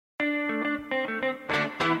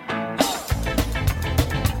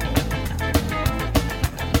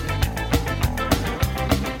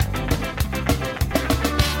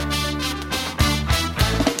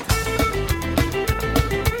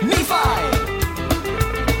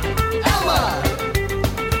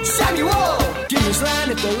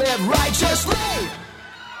to live righteously.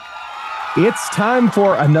 It's time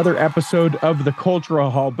for another episode of the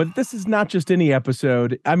Cultural Hall, but this is not just any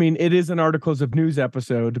episode. I mean, it is an Articles of News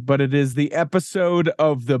episode, but it is the episode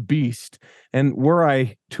of the Beast. And were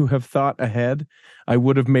I to have thought ahead, I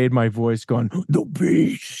would have made my voice gone, the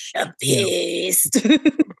Beast. The Beast.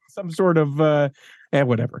 Some sort of,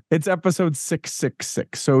 whatever. It's episode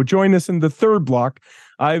 666. So join us in the third block.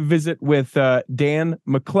 I visit with Dan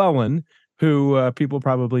McClellan, who people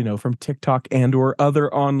probably know from TikTok and or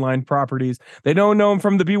other online properties. They don't know him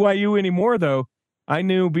from the BYU anymore, though. I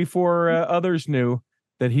knew before others knew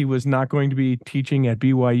that he was not going to be teaching at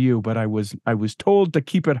BYU, but I was told to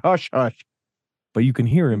keep it hush-hush. But you can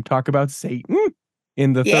hear him talk about Satan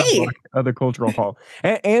in the third block of the Cultural Hall.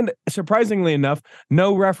 And surprisingly enough,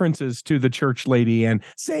 no references to the church lady and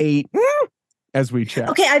Satan as we chat.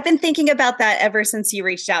 Okay, I've been thinking about that ever since you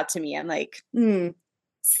reached out to me. I'm like,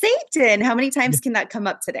 Satan, how many times can that come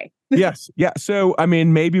up today? Yes. Yeah. So, I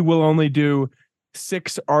mean, maybe we'll only do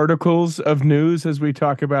 6 articles of news as we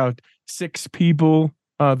talk about 6 people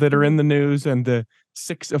that are in the news and the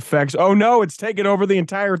 6 effects. Oh, no, it's taken over the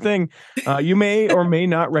entire thing. You may or may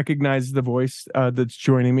not recognize the voice that's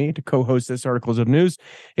joining me to co-host this Articles of News.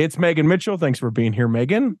 It's Megan Mitchell. Thanks for being here,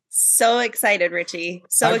 Megan. So excited, Richie.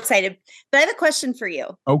 So excited. But I have a question for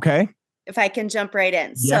you. Okay. If I can jump right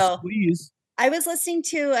in. Yes, please. I was listening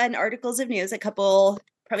to an Articles of News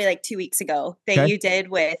probably like 2 weeks ago that you did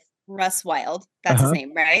with Russ Wild. That's his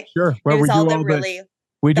name, right? Sure. Where we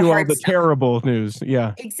do all the terrible news.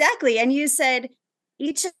 Yeah. Exactly. And you said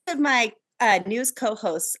each of my news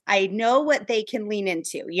co-hosts, I know what they can lean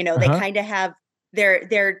into. You know, they kind of have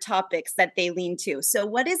their topics that they lean to. So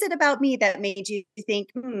what is it about me that made you think,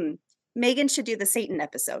 Megan should do the Satan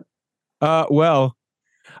episode? Well,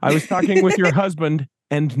 I was talking with your husband,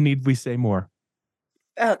 and need we say more?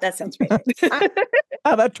 Oh, that sounds right.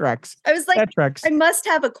 That tracks. I was like, that tracks. I must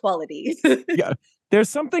have a quality. Yeah. There's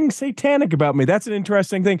something satanic about me. That's an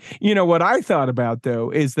interesting thing. You know, what I thought about,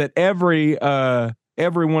 though, is that every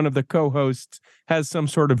one of the co-hosts has some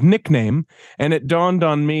sort of nickname. And it dawned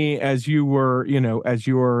on me as you were, as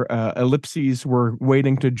your ellipses were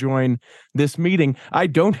waiting to join this meeting, I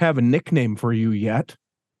don't have a nickname for you yet.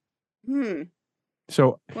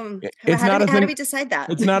 So how do we decide that?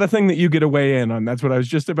 It's not a thing that you get a weigh in on. That's what I was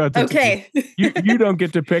just about to say. You don't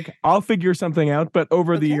get to pick. I'll figure something out. But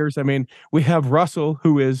over the years, I mean, we have Russell,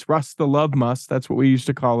 who is Russ the Love Muss. That's what we used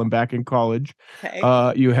to call him back in college.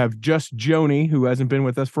 Okay. You have just Joni, who hasn't been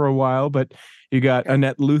with us for a while, but you got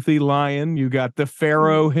Annette Luthi Lyon. You got the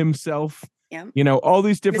Pharaoh himself. Yeah. You know, all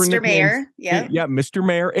these different Mr. Mayor. Yeah. Yeah, Mr.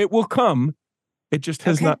 Mayor. It will come. It just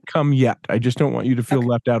has not come yet. I just don't want you to feel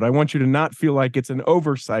left out. I want you to not feel like it's an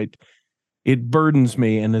oversight. It burdens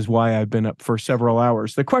me and is why I've been up for several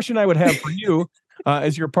hours. The question I would have for you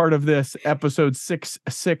as you're part of this episode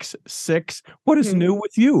 666, what is new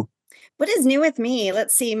with you? What is new with me?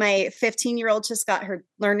 Let's see. My 15-year-old just got her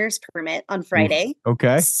learner's permit on Friday.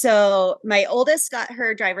 Okay. So my oldest got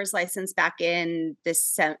her driver's license back in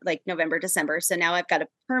November, December. So now I've got a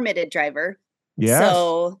permitted driver. Yes.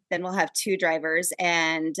 So then we'll have 2 drivers.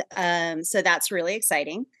 And so that's really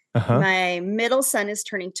exciting. My middle son is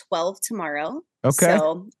turning 12 tomorrow. Okay.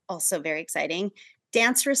 So also very exciting.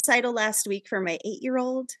 Dance recital last week for my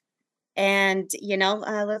 8-year-old. And,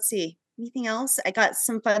 let's see. Anything else? I got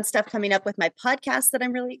some fun stuff coming up with my podcast that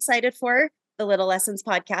I'm really excited for. The Little Lessons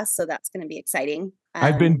podcast. So that's going to be exciting.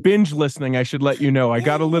 I've been binge listening. I should let you know. I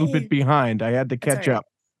got a little bit behind. I had to catch up.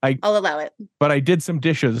 I'll allow it. But I did some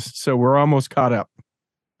dishes, so we're almost caught up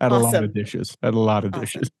at a lot of dishes.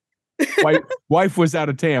 Wife was out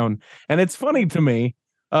of town. And it's funny to me,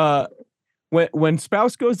 when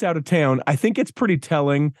spouse goes out of town, I think it's pretty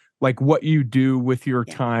telling, like, what you do with your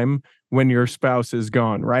time when your spouse is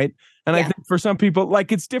gone, right? And I think for some people,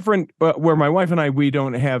 like, it's different where my wife and we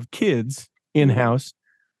don't have kids in-house.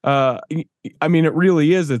 I mean, it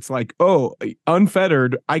really is. It's like,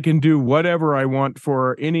 unfettered. I can do whatever I want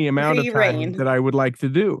for any amount of time that I would like to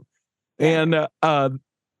do. And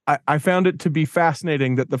I found it to be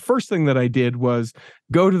fascinating that the first thing that I did was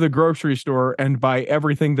go to the grocery store and buy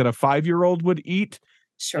everything that a 5-year-old would eat,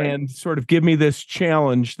 and sort of give me this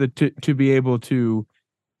challenge that to be able to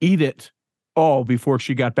eat it all before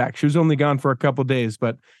she got back. She was only gone for a couple days,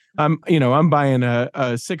 but I'm buying a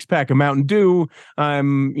 6-pack of Mountain Dew.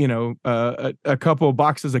 I'm, a couple of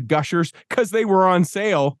boxes of Gushers because they were on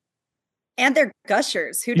sale. And they're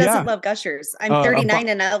Gushers. Who doesn't love Gushers? I'm 39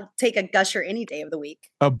 and I'll take a Gusher any day of the week.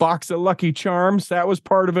 A box of Lucky Charms. That was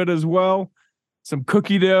part of it as well. Some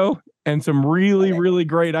cookie dough and some really, really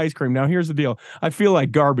great ice cream. Now, here's the deal. I feel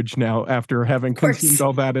like garbage now after having consumed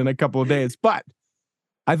all that in a couple of days, but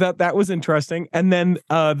I thought that was interesting. And then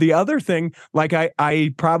the other thing, like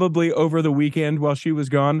I probably over the weekend while she was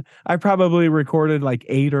gone, I probably recorded like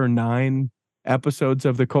 8 or 9 episodes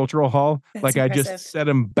of the Cultural Hall. That's like impressive. I just set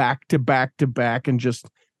them back to back to back and just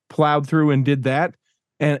plowed through and did that.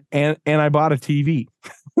 And I bought a TV.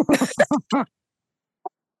 That's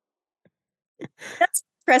an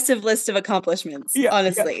impressive list of accomplishments,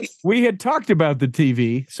 honestly. Yeah. We had talked about the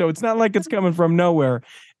TV, so it's not like it's coming from nowhere.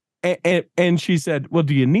 And she said, well,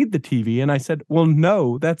 do you need the TV? And I said, well,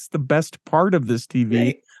 no, that's the best part of this TV.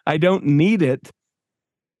 Right. I don't need it.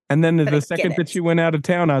 And then the second that she went out of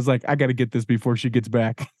town, I was like, I got to get this before she gets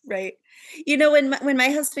back. Right. You know, when my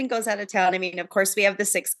husband goes out of town, I mean, of course, we have the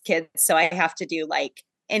 6 kids, so I have to do like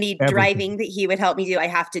any driving that he would help me do. I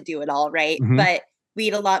have to do it all, right? Mm-hmm. But we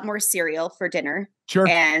eat a lot more cereal for dinner. Sure.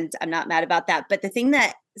 And I'm not mad about that. But the thing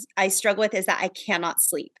that I struggle with is that I cannot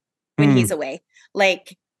sleep when he's away.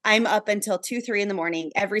 Like, I'm up until 2-3 in the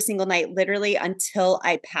morning every single night, literally until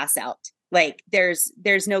I pass out. Like there's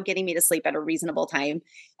no getting me to sleep at a reasonable time.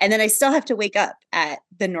 And then I still have to wake up at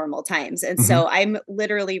the normal times. And so I'm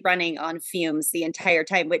literally running on fumes the entire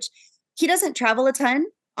time, which he doesn't travel a ton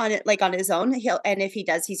on it, like on his own. And if he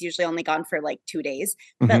does, he's usually only gone for like 2 days.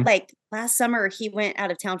 But like last summer, he went out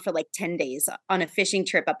of town for like 10 days on a fishing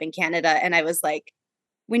trip up in Canada. And I was like,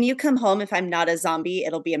 when you come home, if I'm not a zombie,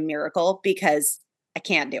 it'll be a miracle because I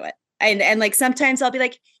can't do it. And like sometimes I'll be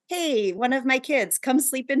like, hey, one of my kids, come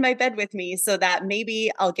sleep in my bed with me so that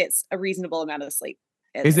maybe I'll get a reasonable amount of sleep.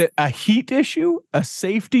 Is it a heat issue, a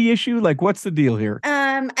safety issue? Like what's the deal here?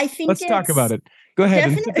 I think let's talk about it. Go ahead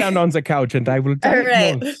and sit down on the couch and I will tell you. All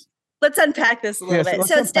right. Let's unpack this a little bit.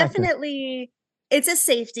 So it's definitely, it's a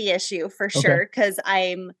safety issue for sure. Cause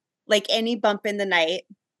I'm like any bump in the night,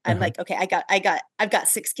 I'm like, okay, I've got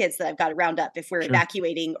 6 kids that I've got to round up if we're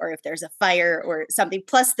evacuating or if there's a fire or something,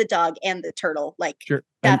 plus the dog and the turtle. Like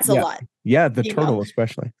that's a lot. Yeah. The turtle,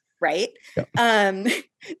 especially. Right. Yep.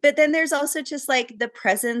 But then there's also just like the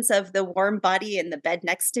presence of the warm body in the bed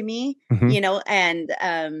next to me, you know, and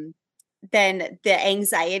then the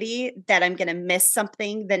anxiety that I'm going to miss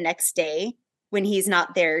something the next day when he's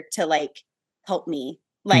not there to like help me.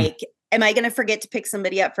 Like, am I going to forget to pick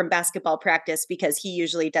somebody up from basketball practice because he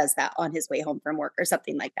usually does that on his way home from work or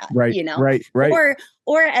something like that? Right. You know, right.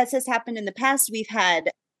 Or as has happened in the past, we've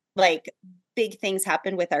had like big things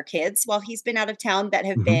happen with our kids while he's been out of town that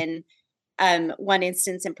have been, one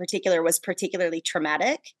instance in particular was particularly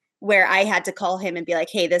traumatic where I had to call him and be like,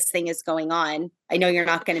 hey, this thing is going on. I know you're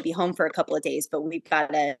not going to be home for a couple of days, but we've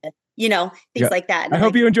got to, you know, things like that. And I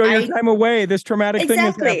hope you enjoy your time away. This traumatic thing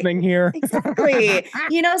is happening here. Exactly.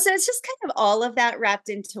 You know, so it's just kind of all of that wrapped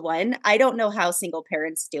into one. I don't know how single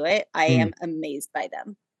parents do it. I am amazed by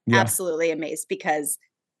them. Yeah. Absolutely amazed, because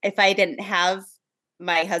if I didn't have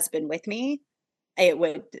my husband with me,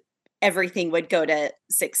 everything would go to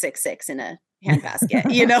 666 in a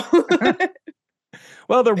handbasket, you know?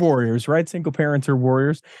 Well, they're warriors, right? Single parents are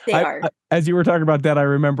warriors. They are. As you were talking about that, I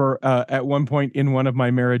remember at one point in one of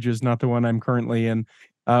my marriages, not the one I'm currently in,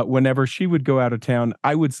 whenever she would go out of town,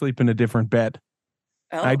 I would sleep in a different bed.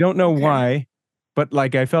 Oh, I don't know why, but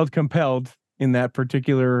like I felt compelled in that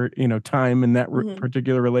particular, you know, time in that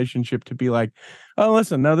particular relationship to be like, oh,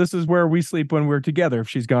 listen, now this is where we sleep when we're together. If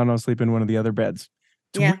she's gone, I'll sleep in one of the other beds.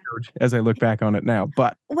 It's weird as I look back on it now,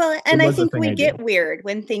 but and I think we get weird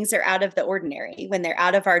when things are out of the ordinary, when they're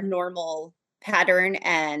out of our normal pattern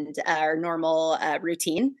and our normal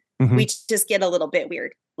routine. We just get a little bit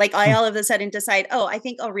weird. Like I all of a sudden decide, oh, I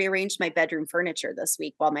think I'll rearrange my bedroom furniture this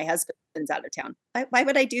week while my husband's out of town. Why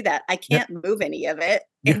would I do that? I can't move any of it.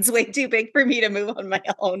 It's way too big for me to move on my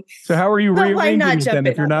own. So how are you rearranging it then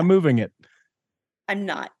if you're not moving it? I'm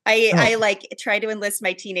not. I like try to enlist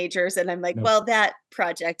my teenagers and I'm like, well, that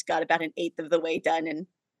project got about 1/8 of the way done. And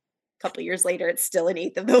a couple of years later, it's still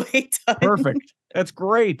 1/8 of the way done. Perfect. That's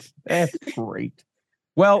great. That's great.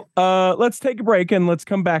 Well, let's take a break and let's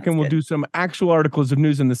come back and we'll do some actual articles of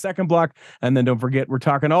news in the second block. And then don't forget, we're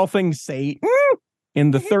talking all things Satan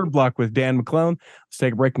in the third block with Dan McClone. Let's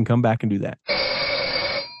take a break and come back and do that.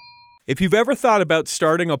 If you've ever thought about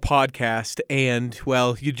starting a podcast and,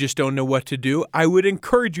 well, you just don't know what to do, I would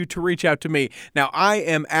encourage you to reach out to me. Now, I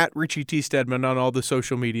am at Richie T. Stedman on all the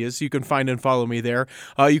social medias. You can find and follow me there.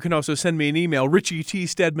 You can also send me an email,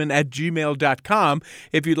 richieTstedman@gmail.com,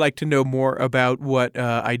 if you'd like to know more about what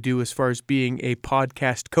I do as far as being a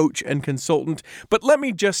podcast coach and consultant. But let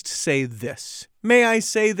me just say this. may I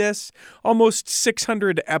say this? Almost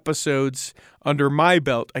 600 episodes under my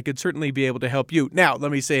belt. I could certainly be able to help you. Now,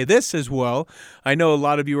 let me say this as well. I know a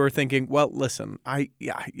lot of you are thinking, well, listen, I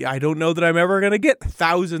don't know that I'm ever going to get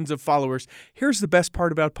thousands of followers. Here's the best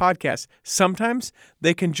part about podcasts. Sometimes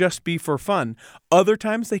they can just be for fun. Other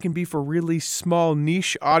times they can be for really small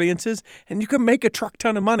niche audiences, and you can make a truck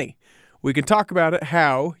ton of money. We can talk about it,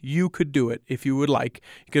 how you could do it if you would like.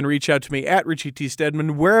 You can reach out to me at Richie T.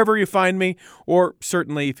 Stedman, wherever you find me, or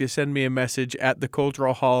certainly if you send me a message at the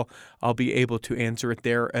Cultural Hall, I'll be able to answer it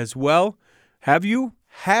there as well. Have you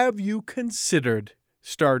considered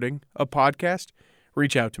starting a podcast?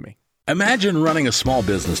 Reach out to me. Imagine running a small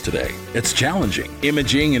business today. It's challenging.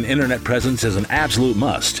 Imaging and internet presence is an absolute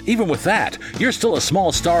must. Even with that, you're still a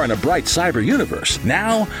small star in a bright cyber universe.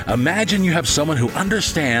 Now, imagine you have someone who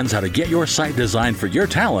understands how to get your site designed for your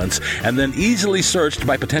talents and then easily searched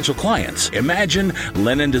by potential clients. Imagine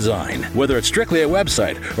Lennon Design. Whether it's strictly a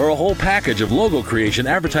website or a whole package of logo creation,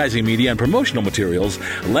 advertising media, and promotional materials,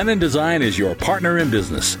 Lennon Design is your partner in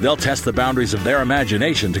business. They'll test the boundaries of their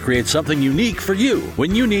imagination to create something unique for you.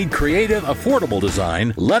 When you need creative, affordable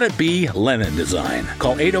design, let it be Lennon Design.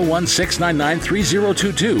 Call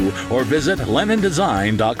 801-699-3022 or visit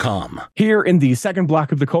LennonDesign.com. Here in the second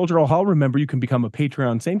block of the Cultural Hall, remember you can become a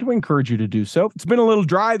Patreon saint. We encourage you to do so. It's been a little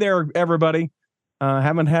dry there, everybody.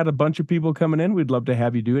 Haven't had a bunch of people coming in. We'd love to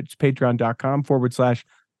have you do it. It's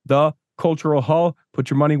patreon.com/the Cultural Hall. Put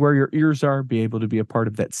your money where your ears are. Be able to be a part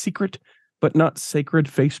of that secret but not sacred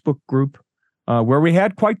Facebook group. Where we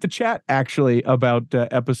had quite the chat, actually, about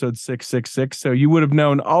episode 666. So you would have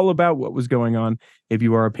known all about what was going on if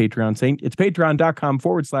you are a Patreon saint. It's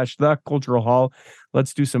patreon.com/the Cultural Hall.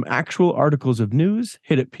 Let's do some actual articles of news.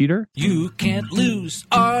 Hit it, Peter. You can't lose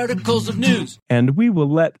articles of news. And we will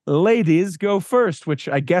let ladies go first, which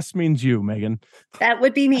I guess means you, Megan. That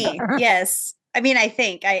would be me. Yes. I mean, I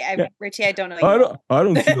think. Yeah. Richie, I don't know. I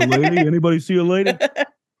don't see a lady. Anybody see a lady?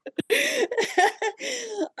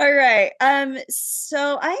 All right.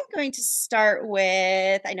 So I'm going to start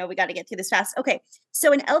with, I know we got to get through this fast. Okay.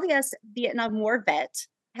 So an LDS Vietnam War vet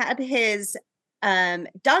had his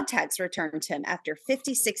dog tags returned to him after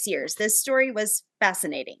 56 years. This story was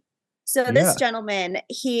fascinating. So this gentleman,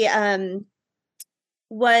 he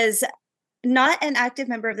was not an active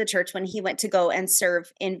member of the church when he went to go and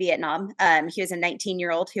serve in Vietnam. He was a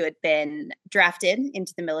 19-year-old who had been drafted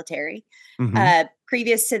into the military. Mm-hmm.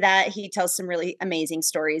 Previous to that, he tells some really amazing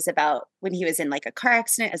stories about when he was in like a car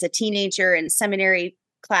accident as a teenager, and seminary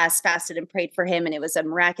class fasted and prayed for him, and it was a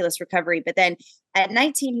miraculous recovery. But then at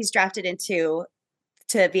 19, he's drafted to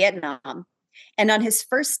Vietnam. And on his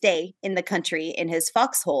first day in the country, in his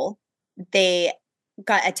foxhole, they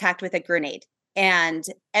got attacked with a grenade. And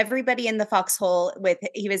everybody in the foxhole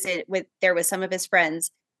there was some of his friends,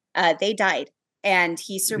 they died, and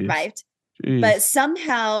he survived. Jeez. But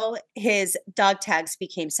somehow his dog tags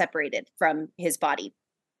became separated from his body.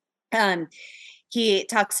 He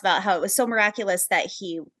talks about how it was so miraculous that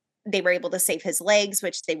they were able to save his legs,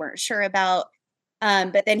 which they weren't sure about.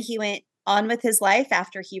 But then he went on with his life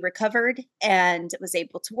after he recovered and was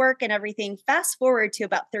able to work and everything. Fast forward to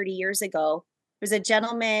about 30 years ago. There's a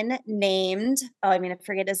gentleman named, I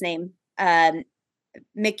forget his name, Scott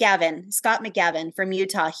McGavin from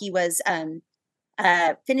Utah. He was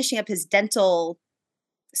finishing up his dental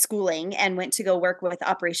schooling and went to go work with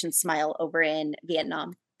Operation Smile over in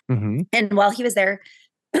Vietnam. Mm-hmm. And while he was there,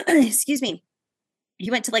 excuse me, he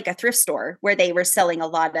went to like a thrift store where they were selling a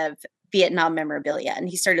lot of Vietnam memorabilia. And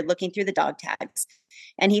he started looking through the dog tags,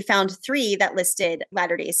 and he found 3 that listed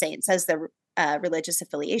Latter-day Saints as the religious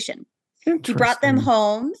affiliation. He brought them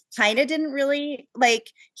home, kind of didn't really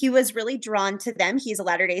he was really drawn to them. He's a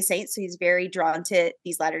Latter-day Saint, so he's very drawn to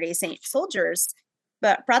these Latter-day Saint soldiers,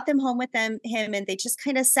 but brought them home with him, and they just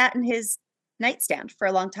kind of sat in his nightstand for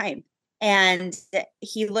a long time. And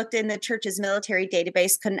he looked in the church's military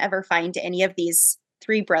database, couldn't ever find any of these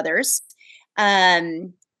 3 brothers.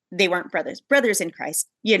 They weren't brothers in Christ,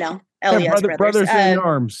 LDS brothers in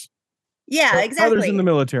arms. Yeah, exactly. Brothers in the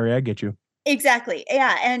military. I get you. Exactly.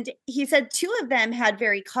 Yeah. And he said 2 of them had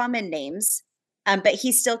very common names, but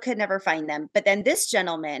he still could never find them. But then this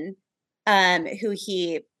gentleman, who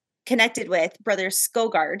he connected with, Brother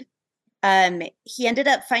Skogard, he ended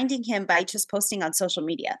up finding him by just posting on social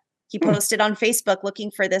media. He posted on Facebook looking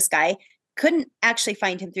for this guy, couldn't actually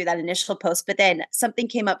find him through that initial post, but then something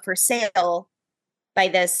came up for sale by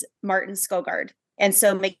this Martin Skogard. And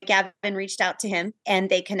so McGavin reached out to him, and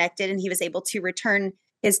they connected, and he was able to return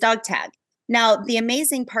his dog tag. Now, the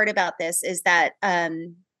amazing part about this is that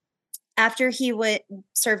after he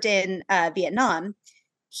served in Vietnam,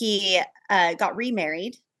 he got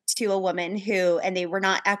remarried to a woman who, and they were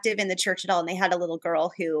not active in the church at all. And they had a little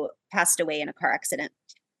girl who passed away in a car accident.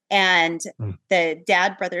 And the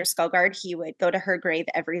dad, Brother Skullgard, he would go to her grave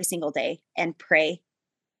every single day and pray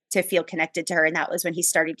to feel connected to her. And that was when he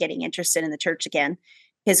started getting interested in the church again.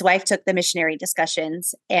 His wife took the missionary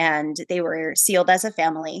discussions and they were sealed as a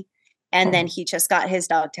family. And then he just got his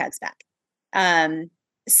dog tags back.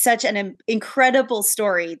 Such an incredible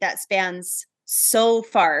story that spans so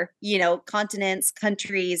far, continents,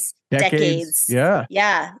 countries, decades. Yeah.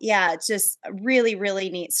 It's just a really, really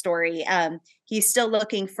neat story. He's still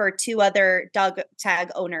looking for 2 other dog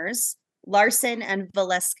tag owners, Larson and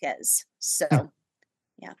Velasquez. So,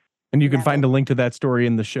 yeah. And you can find a link to that story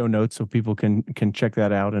in the show notes so people can check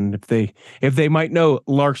that out. And if they might know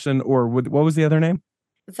Larson, or what was the other name?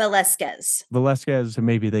 Velasquez,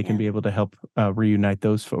 maybe they can be able to help reunite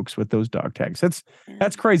those folks with those dog tags.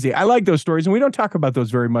 That's crazy. I like those stories, and we don't talk about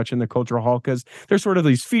those very much in the Cultural Hall because they're sort of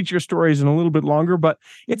these feature stories and a little bit longer, but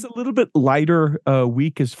it's a little bit lighter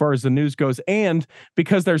week as far as the news goes. And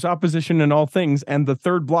because there's opposition in all things, and the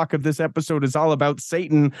third block of this episode is all about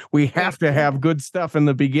Satan, we have to have good stuff in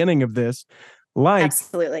the beginning of this.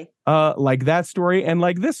 Absolutely. Like that story and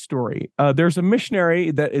like this story. There's a missionary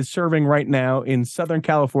that is serving right now in Southern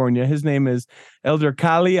California. His name is Elder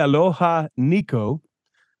Kali Aloha Nico.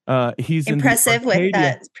 He's impressive with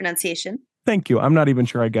that pronunciation. Thank you. I'm not even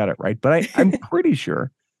sure I got it right, but I'm pretty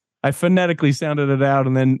sure. I phonetically sounded it out,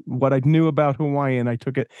 and then what I knew about Hawaiian, I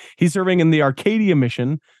took it. He's serving in the Arcadia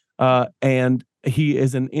mission, and he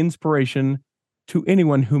is an inspiration to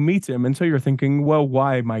anyone who meets him. And so you're thinking, well,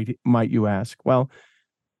 why might you ask? Well,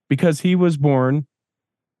 because he was born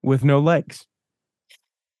with no legs.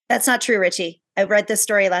 That's not true, Richie. I read this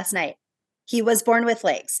story last night. He was born with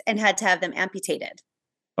legs and had to have them amputated.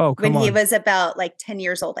 Oh, come on. When he was about 10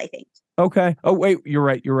 years old, I think. Okay. Oh, wait, you're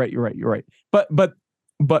right.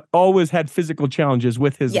 But always had physical challenges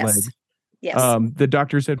with his legs. Yes. The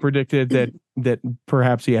doctors had predicted that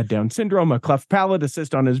perhaps he had Down syndrome, a cleft palate, a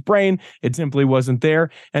cyst on his brain. It simply wasn't there.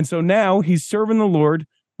 And so now he's serving the Lord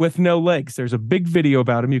with no legs. There's a big video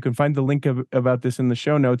about him. You can find the link about this in the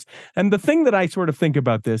show notes. And the thing that I sort of think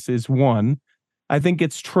about this is, 1, I think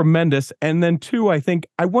it's tremendous. And then 2,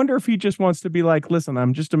 I wonder if he just wants to be like, listen,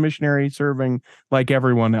 I'm just a missionary serving like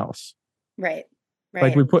everyone else. Right.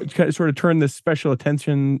 Like we sort of turn this special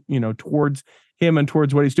attention, towards him and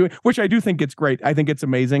towards what he's doing, which I do think it's great. I think it's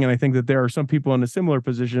amazing. And I think that there are some people in a similar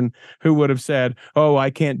position who would have said, oh, I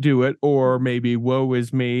can't do it. Or maybe woe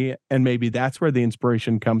is me. And maybe that's where the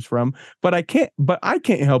inspiration comes from. But I can't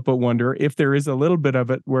help but wonder if there is a little bit of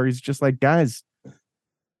it where he's just like, guys,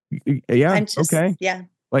 okay. Yeah.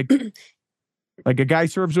 Like a guy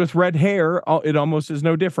serves with red hair. It almost is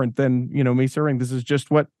no different than, me serving. This is just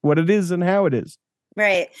what it is and how it is.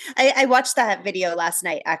 Right. I watched that video last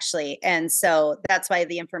night, actually. And so that's why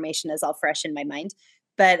the information is all fresh in my mind.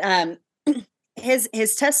 But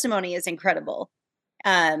his testimony is incredible.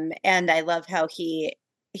 And I love how he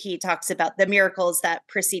talks about the miracles that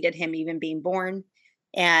preceded him even being born,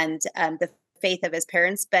 and the faith of his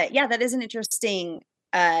parents. But yeah, that is an interesting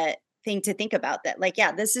thing to think about,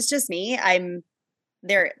 that this is just me. I'm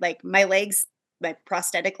there, my legs, my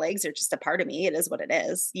prosthetic legs are just a part of me. It is what it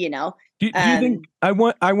is, Do you think, I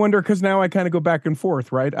wonder, because now I kind of go back and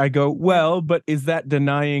forth, right? I go, well, but is that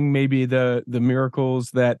denying maybe the miracles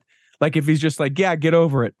that, if he's just like, yeah, get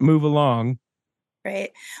over it, move along. Right.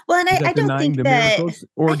 Well, and I don't think that, miracles,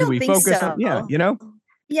 or do we focus on,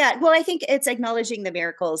 Yeah. Well, I think it's acknowledging the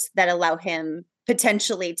miracles that allow him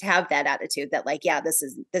potentially to have that attitude that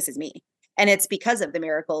this is me. And it's because of the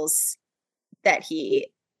miracles that he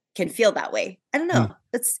can feel that way. I don't know.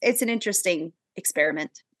 It's an interesting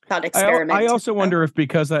thought experiment. I also wonder if,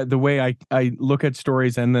 because the way I look at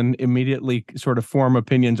stories and then immediately sort of form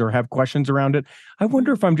opinions or have questions around it, I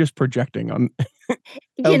wonder if I'm just projecting on.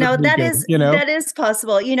 That is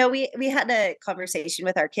possible. We had a conversation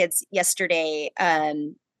with our kids yesterday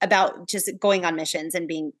about just going on missions and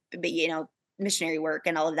being, missionary work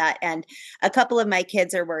and all of that. And a couple of my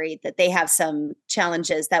kids are worried that they have some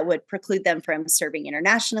challenges that would preclude them from serving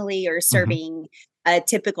internationally or serving a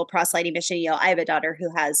typical proselyting mission. I have a daughter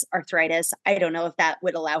who has arthritis. I don't know if that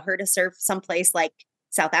would allow her to serve someplace like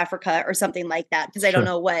South Africa or something like that, because I don't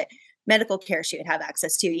know what medical care she would have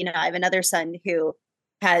access to. I have another son who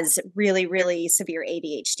has really, really severe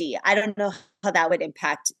ADHD. I don't know how that would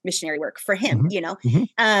impact missionary work for him,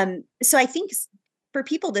 So I think for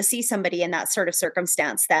people to see somebody in that sort of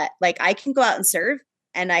circumstance that I can go out and serve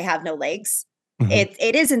and I have no legs,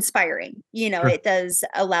 it is inspiring. It does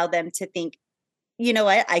allow them to think, you know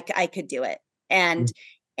what, I could do it. And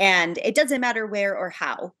it doesn't matter where or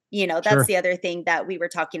how, That's Sure. the other thing that we were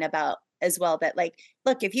talking about as well. That like,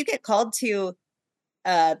 look, if you get called to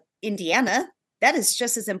Indiana, that is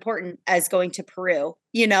just as important as going to Peru.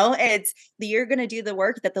 You're going to do the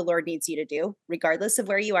work that the Lord needs you to do, regardless of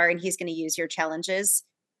where you are. And he's going to use your challenges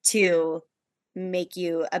to make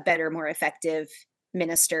you a better, more effective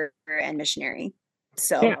minister and missionary.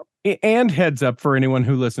 So, yeah. And heads up for anyone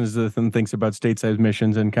who listens to this and thinks about stateside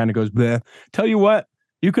missions and kind of goes, bleh. Tell you what,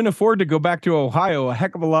 you can afford to go back to Ohio a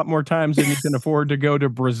heck of a lot more times than you can afford to go to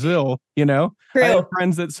Brazil. I have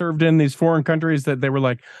friends that served in these foreign countries that they were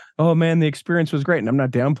like, oh man, the experience was great. And I'm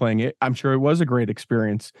not downplaying it. I'm sure it was a great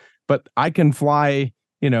experience, but I can fly,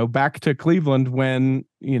 back to Cleveland when,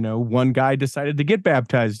 one guy decided to get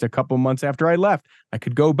baptized a couple months after I left. I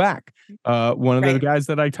could go back. One of the guys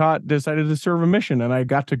that I taught decided to serve a mission, and I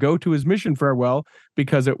got to go to his mission farewell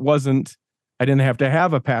because I didn't have to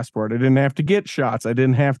have a passport. I didn't have to get shots. I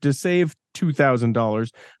didn't have to save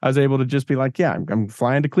 $2,000. I was able to just be like, yeah, I'm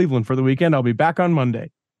flying to Cleveland for the weekend. I'll be back on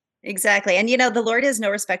Monday. Exactly. And, the Lord is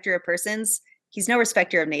no respecter of persons. He's no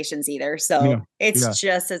respecter of nations either. So it's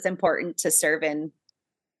just as important to serve in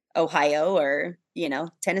Ohio or,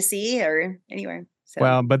 Tennessee or anywhere. So.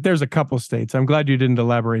 Well, but there's a couple states. I'm glad you didn't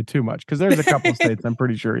elaborate too much because there's a couple states I'm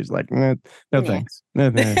pretty sure he's like, no thanks.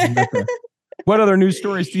 No, What other news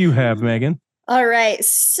stories do you have, Megan? All right.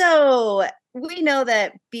 So we know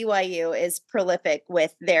that BYU is prolific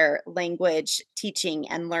with their language teaching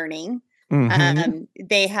and learning. Mm-hmm.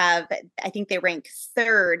 They have, I think they rank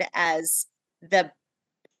third as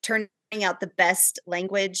turning out the best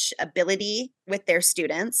language ability with their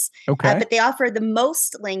students. Okay. But they offer the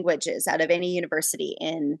most languages out of any university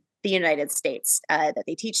in the United States that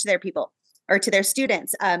they teach to their people or to their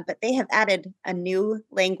students. But they have added a new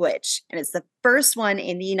language, and it's the first one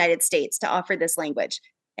in the United States to offer this language.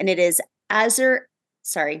 And it is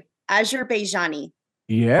Azerbaijani.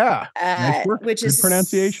 Yeah. Nice work. Which Good is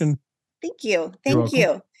pronunciation. Thank you.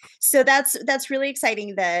 So that's really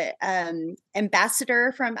exciting. The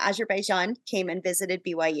ambassador from Azerbaijan came and visited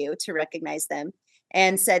BYU to recognize them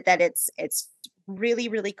and said that it's really,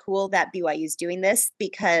 really cool that BYU is doing this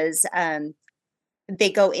because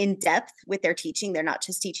they go in depth with their teaching. They're not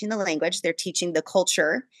just teaching the language, they're teaching the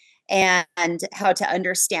culture and how to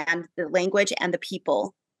understand the language and the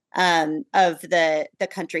people of the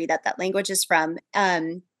country that language is from.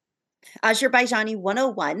 Azerbaijani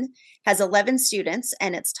 101 has 11 students,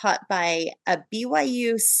 and it's taught by a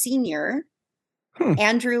BYU senior,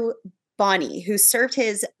 Andrew Boni, who served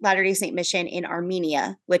his Latter-day Saint mission in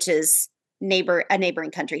Armenia, which is a neighboring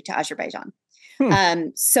country to Azerbaijan.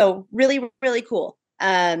 So really, really cool.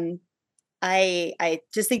 I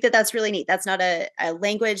just think that that's really neat. That's not a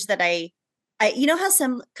language that I how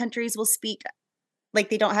some countries will speak like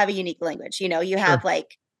they don't have a unique language. You have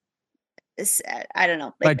like, I don't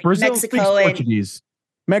know, like Brazil Mexico speaks and Portuguese.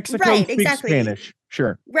 Mexico speaks Spanish.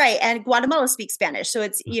 Sure. Right. And Guatemala speaks Spanish. So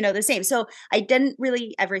it's, the same. So I didn't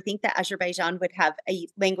really ever think that Azerbaijan would have a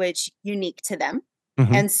language unique to them.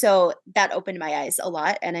 Mm-hmm. And so that opened my eyes a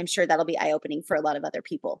lot. And I'm sure that'll be eye-opening for a lot of other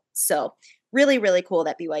people. So really, really cool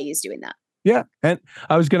that BYU is doing that. Yeah. And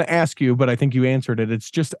I was going to ask you, but I think you answered it. It's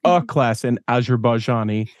just a class in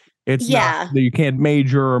Azerbaijani. It's not that you can't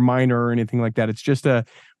major or minor or anything like that. It's just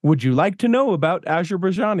would you like to know about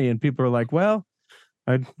Azerbaijani? And people are like, well,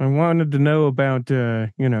 I wanted to know about,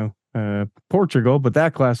 Portugal, but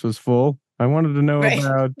that class was full. I wanted to know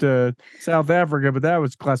about South Africa, but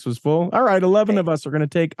class was full. All right, 11 of us are going to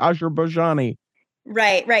take Azerbaijani.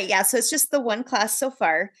 Right. Yeah. So it's just the one class so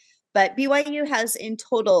far, but BYU has in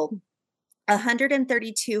total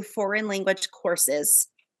 132 foreign language courses.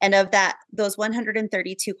 And of those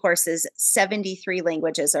 132 courses, 73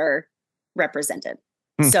 languages are represented.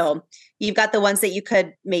 So you've got the ones that you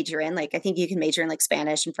could major in, like I think you can major in like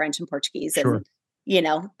Spanish and French and Portuguese, and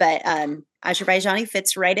but Azerbaijani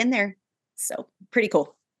fits right in there. So pretty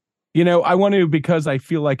cool. I want to, because I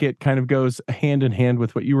feel like it kind of goes hand in hand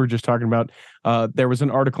with what you were just talking about. There was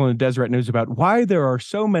an article in the Deseret News about why there are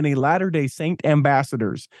so many Latter-day Saint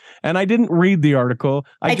ambassadors, and I didn't read the article.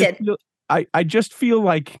 I just feel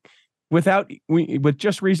like with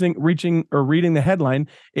just reading the headline,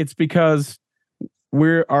 it's because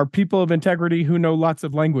we are people of integrity who know lots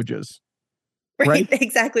of languages. Right?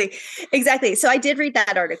 Exactly. So I did read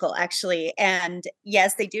that article actually. And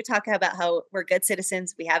yes, they do talk about how we're good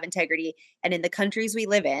citizens, we have integrity, and in the countries we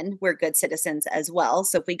live in, we're good citizens as well.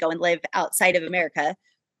 So if we go and live outside of America,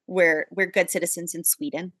 we're good citizens in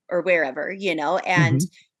Sweden or wherever, and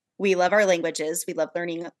we love our languages. We love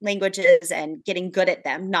learning languages and getting good at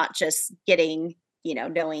them, not just getting,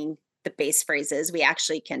 knowing the base phrases. We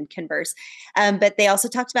actually can converse. But they also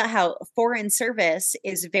talked about how foreign service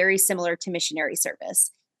is very similar to missionary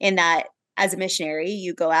service, in that as a missionary,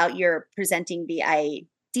 you go out, you're presenting the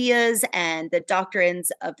ideas and the doctrines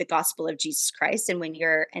of the gospel of Jesus Christ. And when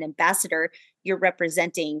you're an ambassador, you're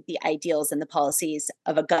representing the ideals and the policies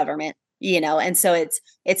of a government, and so it's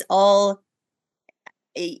all,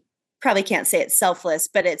 probably can't say it's selfless,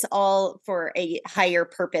 but it's all for a higher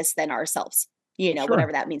purpose than ourselves, Sure.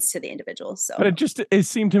 whatever that means to the individual. So, but it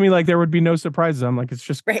seemed to me like there would be no surprises. I'm like, it's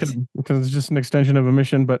just right. because it's just an extension of a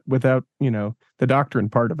mission, but without, the doctrine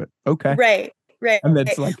part of it. Okay. Right. And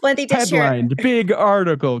it's like headlined, big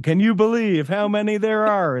article. Can you believe how many there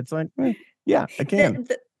are? It's like, yeah, I can.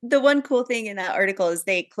 The one cool thing in that article is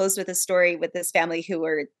they closed with a story with this family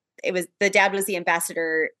the dad was the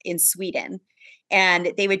ambassador in Sweden.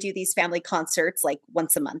 And they would do these family concerts like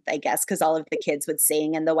once a month, I guess, because all of the kids would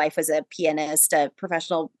sing, and the wife was a pianist, a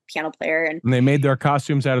professional piano player. And they made their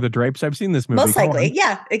costumes out of the drapes. I've seen this movie. Most likely.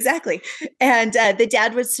 Yeah, exactly. And the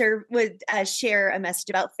dad would share a message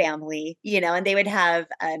about family, and they would have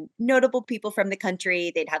notable people from the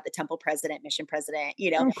country. They'd have the temple president, mission president,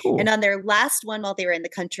 Oh, cool. And on their last one, while they were in the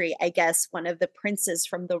country, I guess one of the princes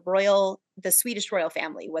from the Swedish royal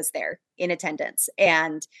family was there in attendance.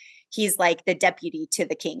 And he's like the deputy to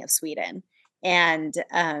the king of Sweden. And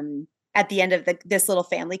at the end of this little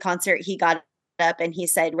family concert, he got up and he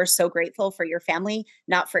said, "We're so grateful for your family,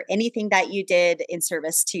 not for anything that you did in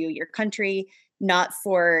service to your country, not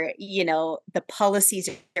for, the policies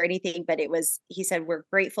or anything, but he said, we're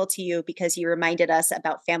grateful to you because you reminded us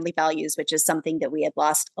about family values, which is something that we had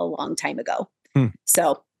lost a long time ago."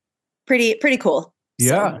 So pretty cool.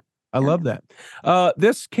 Yeah. So, I love that.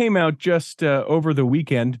 This came out just over the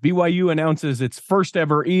weekend. BYU announces its first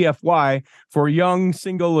ever EFY for young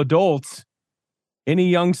single adults. Any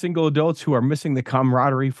young single adults who are missing the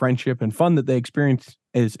camaraderie, friendship, and fun that they experience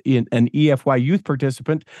as an EFY youth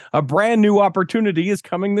participant, a brand new opportunity is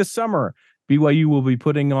coming this summer. BYU will be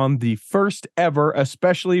putting on the first ever,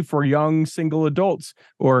 especially for young single adults,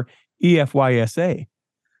 or EFYSA.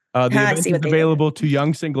 The event is available to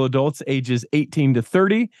young single adults ages 18 to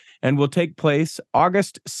 30 and will take place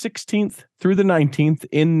August 16th through the 19th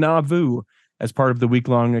in Nauvoo. As part of the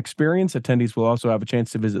week-long experience, attendees will also have a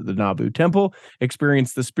chance to visit the Nauvoo Temple,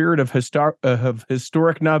 experience the spirit of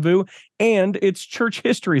historic Nauvoo, and its church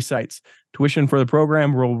history sites. Tuition for the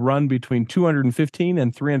program will run between $215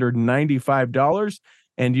 and $395.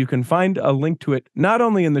 And you can find a link to it not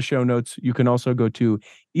only in the show notes, you can also go to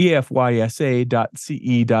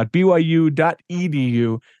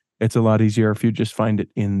efysa.ce.byu.edu. It's a lot easier if you just find it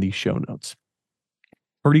in the show notes.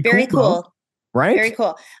 Very cool. Right? Very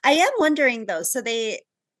cool. I am wondering though, so they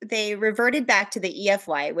reverted back to the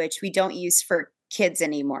EFY, which we don't use for kids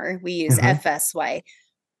anymore. We use FSY.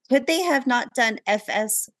 Could they have not done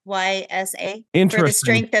FSYSA for the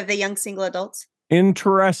strength of the young single adults?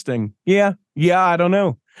 Interesting. Yeah, I don't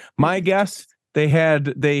know. My guess, they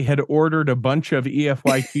had ordered a bunch of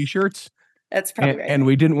EFY t-shirts. That's probably right. And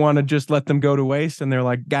we didn't want to just let them go to waste. And they're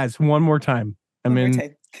like, guys, one more time.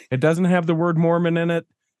 It doesn't have the word Mormon in it.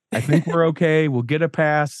 I think we're okay. We'll get a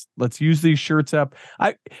pass. Let's use these shirts up.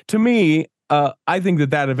 I think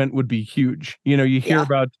that event would be huge. You hear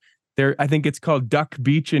about there. I think it's called Duck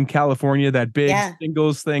Beach in California, that big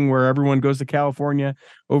singles thing where everyone goes to California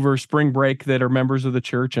over spring break that are members of the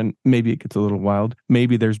church. And maybe it gets a little wild.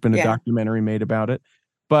 Maybe there's been a documentary made about it.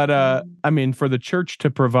 But for the church to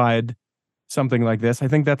provide something like this, I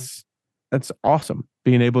think that's awesome.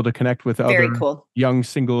 Being able to connect with other young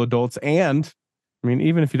single adults, and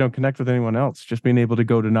even if you don't connect with anyone else, just being able to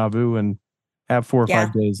go to Nauvoo and have 4 or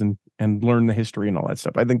 5 days and learn the history and all that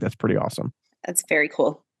stuff. I think that's pretty awesome. That's very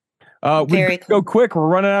cool. We go quick. We're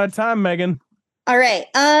running out of time, Megan. All right.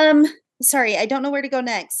 Sorry, I don't know where to go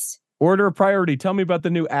next. Order of priority. Tell me about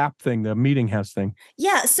the new app thing, the Meeting House thing.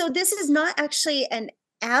 Yeah. So this is not actually an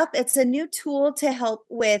app. It's a new tool to help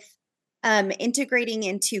with integrating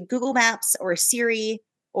into Google Maps or Siri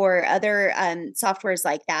or other softwares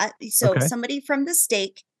like that. So somebody from the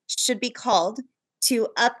stake should be called to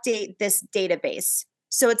update this database.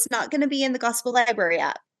 So it's not going to be in the Gospel Library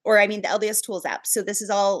app, or the LDS Tools app. So this is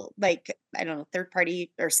all third party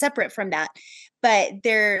or separate from that. But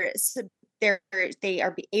they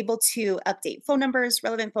are able to update phone numbers,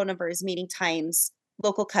 relevant phone numbers, meeting times,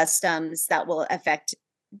 local customs that will affect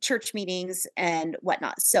church meetings and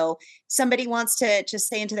whatnot. So somebody wants to just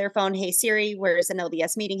say into their phone, "Hey Siri, where's an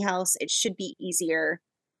LDS meeting house?" It should be easier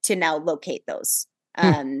to now locate those.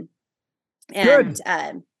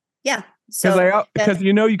 So because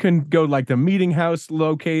you can go like the meeting house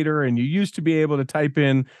locator, and you used to be able to type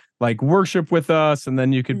in like worship with us, and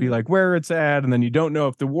then you could be like where it's at, and then you don't know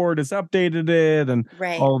if the ward has updated it, and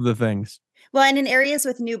all of the things. Well, and in areas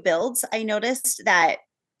with new builds, I noticed that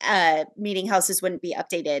meeting houses wouldn't be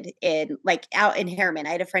updated in like out in Harriman.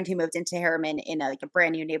 I had a friend who moved into Harriman in a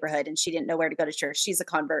brand new neighborhood, and she didn't know where to go to church. She's a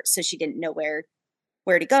convert, so she didn't know where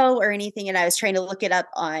to go or anything. And I was trying to look it up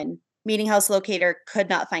on Meeting House Locator, could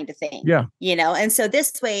not find a thing. Yeah. And so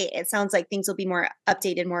this way it sounds like things will be more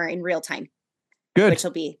updated, more in real time. Good. Which will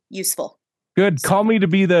be useful. Good. Call me to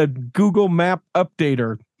be the Google Map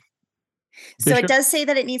updater. So Bishop? It does say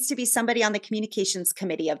that it needs to be somebody on the communications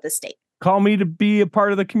committee of the state. Call me to be a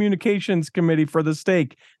part of the communications committee for the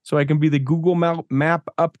state so I can be the Google Map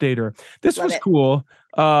updater. This was cool.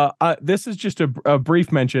 This is just a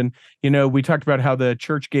brief mention. We talked about how the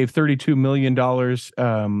church gave $32 million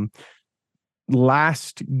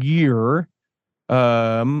last year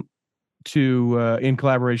to in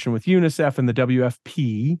collaboration with UNICEF and the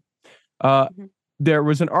WFP. There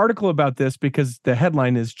was an article about this because the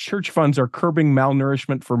headline is "Church Funds Are Curbing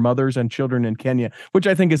Malnourishment for Mothers and Children in Kenya," which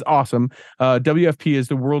I think is awesome. WFP is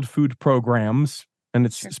the World Food Programs, and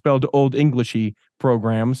it's spelled Old Englishy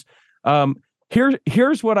programs.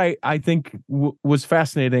 Here's what I think was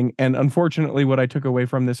fascinating, and unfortunately what I took away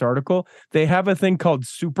from this article. They have a thing called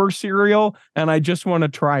super cereal, and I just want to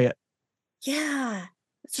try it. Yeah.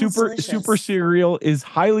 Super cereal is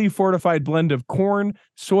highly fortified blend of corn,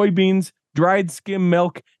 soybeans, dried skim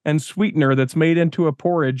milk, and sweetener that's made into a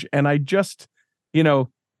porridge. And I just, I don't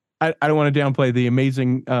want to downplay the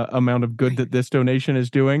amazing amount of good that this donation is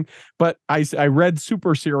doing, but I read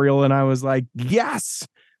super cereal and I was like, yes,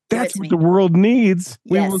 that's what the world needs.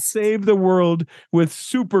 Yes. We will save the world with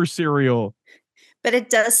super cereal. But it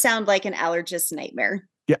does sound like an allergist nightmare.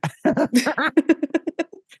 Yeah.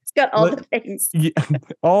 It's got all the things. Yeah,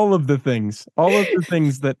 all of the things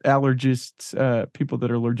that allergists, people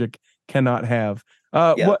that are allergic, cannot have.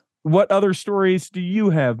 What other stories do you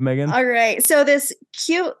have, Megan? All right. So this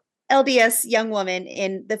cute LDS young woman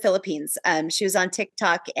in the Philippines, she was on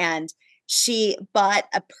TikTok and she bought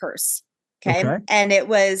a purse. Okay. And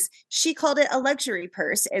she called it a luxury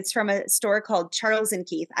purse. It's from a store called Charles and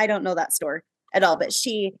Keith. I don't know that store at all, but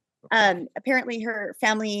she apparently her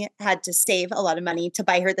family had to save a lot of money to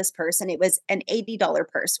buy her this purse. And it was an $80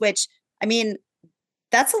 purse, which, I mean,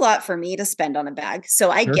 that's a lot for me to spend on a bag.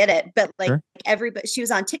 So I get it. But everybody, she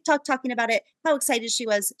was on TikTok talking about it, how excited she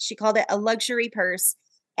was. She called it a luxury purse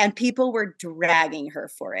and people were dragging her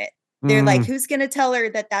for it. They're like, who's going to tell her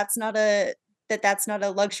that that's not a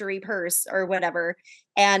luxury purse or whatever.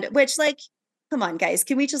 And which come on, guys,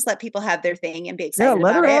 can we just let people have their thing and be excited about it? Yeah,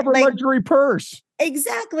 let her have a luxury purse.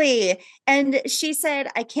 Exactly. And she said,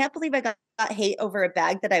 I can't believe I got hate over a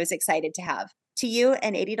bag that I was excited to have. To you,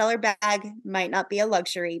 an $80 bag might not be a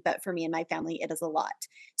luxury, but for me and my family, it is a lot.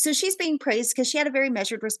 So she's being praised because she had a very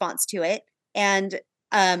measured response to it. And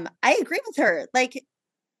I agree with her.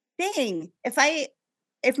 Dang,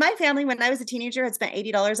 if my family, when I was a teenager, had spent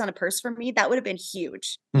 $80 on a purse for me, that would have been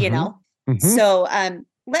huge, you know? Mm-hmm. So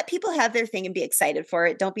let people have their thing and be excited for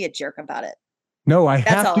it. Don't be a jerk about it. No, I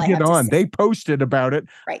have to get on. They posted about it.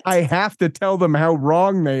 Right. I have to tell them how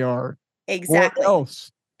wrong they are. Exactly. Or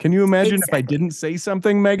else. Can you imagine if I didn't say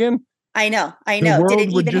something, Megan? I know. The world Did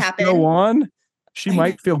it would even just happen? Go on. She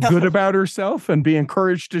might feel good about herself and be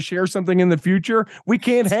encouraged to share something in the future. We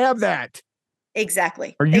can't have that.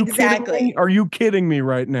 Exactly. Are you kidding me? Are you kidding me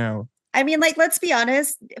right now? I mean, let's be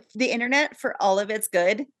honest. The internet, for all of its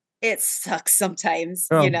good, it sucks sometimes,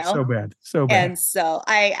 so bad. So bad. And so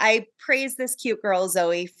I praise this cute girl,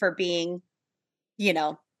 Zoe, for being,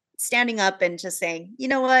 standing up and just saying, you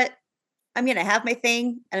know what? I'm going to have my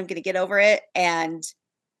thing and I'm going to get over it. And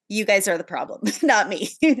you guys are the problem, not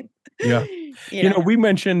me. Yeah. We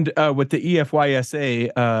mentioned with the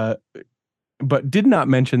EFYSA, but did not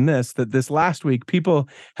mention that this last week, people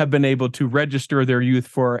have been able to register their youth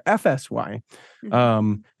for FSY.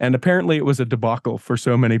 Mm-hmm. And apparently it was a debacle for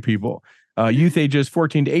so many people. Youth ages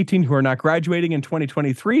 14 to 18 who are not graduating in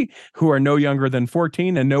 2023, who are no younger than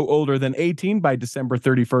 14 and no older than 18 by December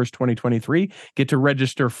 31st, 2023, get to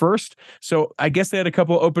register first. So I guess they had a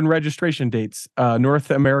couple open registration dates, North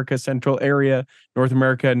America Central Area, North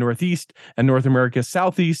America Northeast, and North America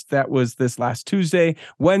Southeast. That was this last Tuesday.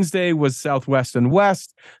 Wednesday was Southwest and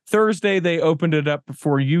West. Thursday, they opened it up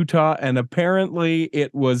for Utah, and apparently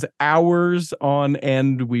it was hours on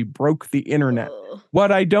end. We broke the internet.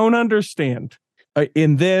 What I don't understand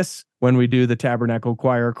in this, when we do the Tabernacle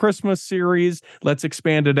Choir Christmas series, let's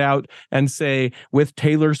expand it out and say with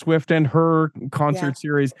Taylor Swift and her concert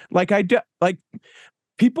series,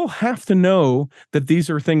 people have to know that these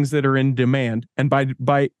are things that are in demand. And by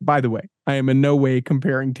the way, I am in no way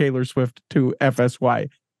comparing Taylor Swift to FSY.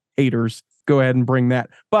 Haters, go ahead and bring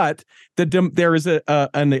that. But there is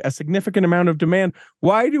a significant amount of demand.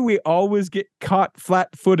 Why do we always get caught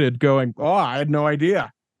flat-footed going, oh, I had no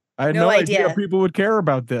idea. I had no idea people would care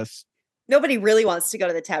about this. Nobody really wants to go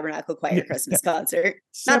to the Tabernacle Choir Christmas concert.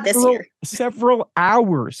 Not this year. Several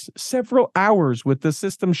hours with the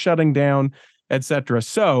system shutting down, etc.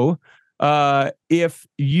 So if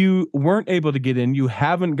you weren't able to get in, you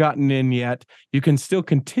haven't gotten in yet, you can still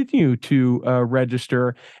continue to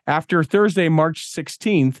register. After Thursday, March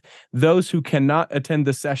 16th, those who cannot attend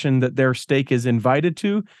the session that their stake is invited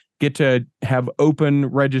to get to have open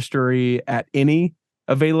registry at any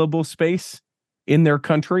available space in their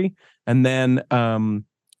country. And then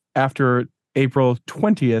after April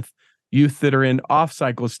 20th, youth that are in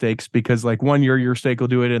off-cycle stakes, because like 1 year your stake will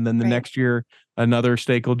do it, and then the next year another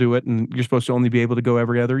stake will do it, and you're supposed to only be able to go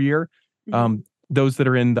every other year. Those that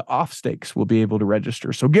are in the off stakes will be able to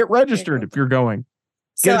register. So get registered if you're going.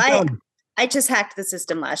 So I just hacked the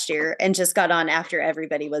system last year and just got on after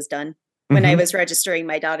everybody was done when I was registering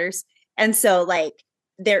my daughters. And so like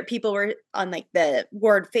people were on like the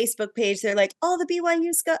Ward Facebook page. They're like, all the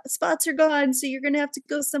BYU spots are gone, so you're going to have to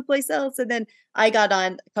go someplace else. And then I got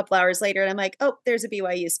on a couple hours later and I'm like, oh, there's a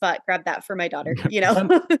BYU spot. Grab that for my daughter,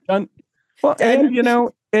 Done. Well, and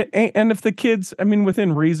and if the kids, I mean,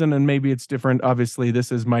 within reason, and maybe it's different. Obviously,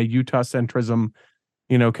 this is my Utah centrism,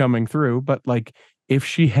 coming through. But like, if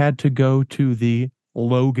she had to go to the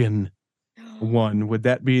Logan one, would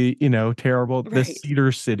that be, terrible? Right. The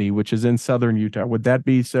Cedar City, which is in southern Utah, would that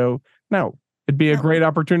be so? No, it'd be a great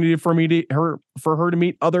opportunity for her to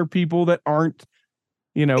meet other people that aren't,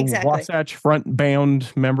 Wasatch Front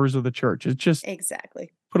bound members of the church. It's just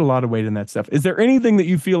put a lot of weight in that stuff. Is there anything that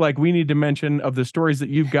you feel like we need to mention of the stories that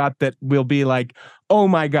you've got that will be like, oh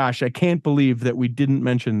my gosh, I can't believe that we didn't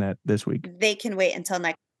mention that this week? They can wait until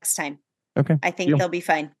next time. Okay. I think they'll be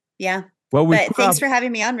fine. Yeah. Well, thanks for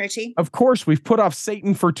having me on, Richie. Of course, we've put off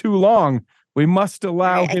Satan for too long. We must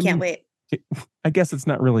allow him. I can't wait. I guess it's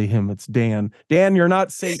not really him. It's Dan. Dan, you're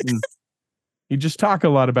not Satan. You just talk a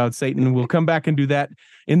lot about Satan. We'll come back and do that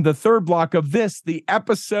in the third block of the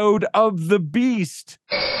episode of The Beast.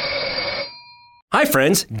 Hi,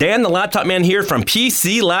 friends. Dan, the Laptop Man here from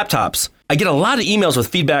PC Laptops. I get a lot of emails with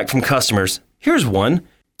feedback from customers. Here's one.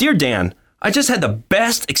 Dear Dan, I just had the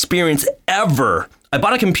best experience ever. I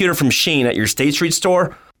bought a computer from Shane at your State Street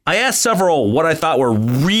store. I asked several what I thought were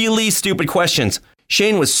really stupid questions.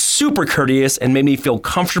 Shane was super courteous and made me feel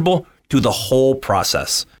comfortable through the whole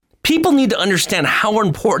process. People need to understand how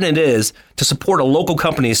important it is to support a local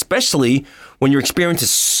company, especially when your experience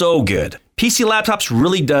is so good. PC Laptops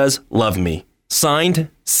really does love me. Signed,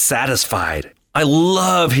 Satisfied. I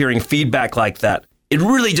love hearing feedback like that. It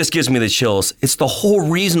really just gives me the chills. It's the whole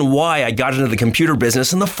reason why I got into the computer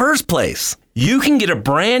business in the first place. You can get a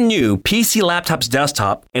brand new PC Laptops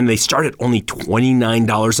desktop, and they start at only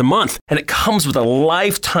 $29 a month. And it comes with a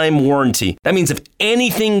lifetime warranty. That means if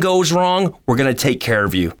anything goes wrong, we're going to take care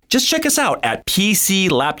of you. Just check us out at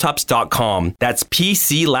PCLaptops.com. That's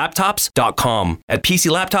PCLaptops.com. At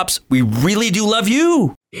PC Laptops, we really do love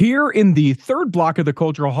you. Here in the third block of the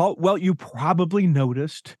Cultural Halt, well, you probably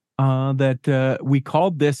noticed that we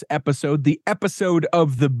called this episode the episode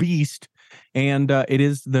of The Beast. And it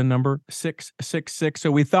is the number 666.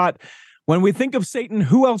 So we thought, when we think of Satan,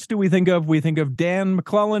 who else do we think of? We think of Dan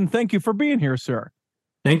McClellan. Thank you for being here, sir.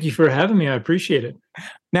 Thank you for having me. I appreciate it.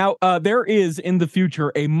 Now, there is in the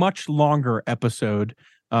future a much longer episode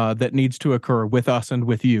that needs to occur with us and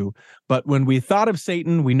with you. But when we thought of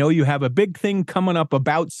Satan, we know you have a big thing coming up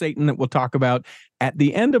about Satan that we'll talk about at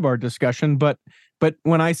the end of our discussion. But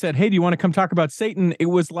when I said, hey, do you want to come talk about Satan? It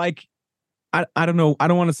was like, I don't know. I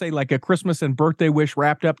don't want to say like a Christmas and birthday wish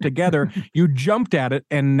wrapped up together. You jumped at it,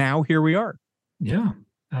 and now here we are. Yeah,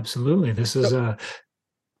 absolutely. This is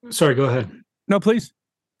sorry, go ahead. No, please.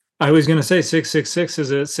 I was going to say 666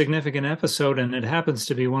 is a significant episode, and it happens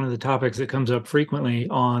to be one of the topics that comes up frequently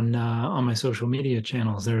on my social media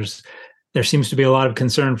channels. There seems to be a lot of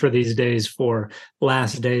concern for these days for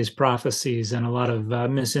last days prophecies, and a lot of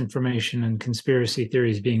misinformation and conspiracy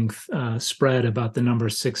theories being spread about the number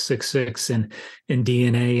 666 in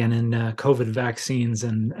DNA and in COVID vaccines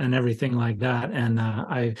and everything like that. And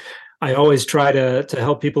I always try to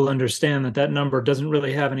help people understand that number doesn't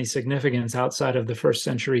really have any significance outside of the 1st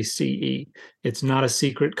century CE. It's not a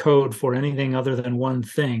secret code for anything other than one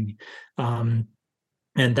thing, and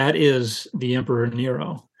that is the Emperor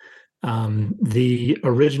Nero. The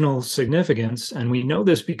original significance, and we know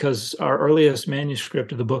this because our earliest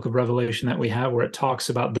manuscript of the book of Revelation that we have, where it talks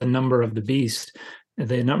about the number of the beast,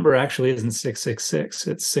 the number actually isn't 666,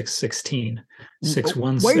 it's 616.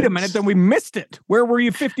 616. Wait a minute, then we missed it. Where were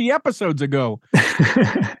you 50 episodes ago?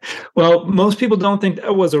 Well, most people don't think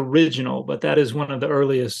that was original, but that is one of the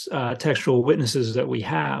earliest textual witnesses that we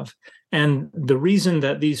have. And the reason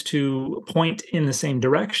that these two point in the same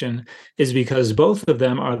direction is because both of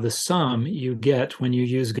them are the sum you get when you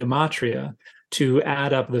use gematria to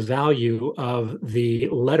add up the value of the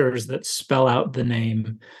letters that spell out the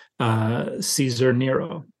name Caesar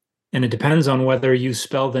Nero. And it depends on whether you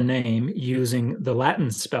spell the name using the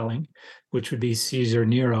Latin spelling, which would be Caesar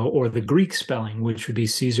Nero, or the Greek spelling, which would be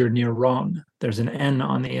Caesar Neron. There's an N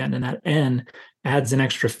on the end, and that N adds an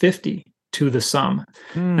extra 50 to the sum.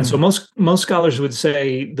 And so most scholars would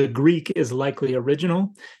say the Greek is likely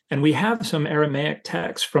original. And we have some Aramaic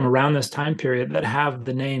texts from around this time period that have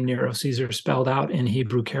the name Nero Caesar spelled out in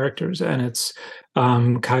Hebrew characters, and it's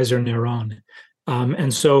Kaiser Neron.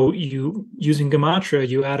 And so using gematria,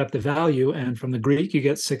 you add up the value, and from the Greek, you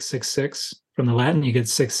get 666. From the Latin, you get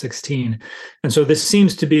 616. And so this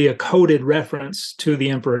seems to be a coded reference to the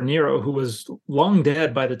Emperor Nero, who was long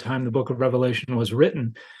dead by the time the book of Revelation was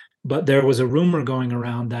written. But there was a rumor going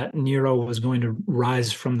around that Nero was going to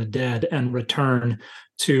rise from the dead and return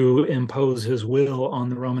to impose his will on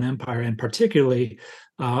the Roman Empire, and particularly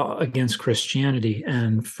against Christianity,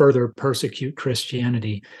 and further persecute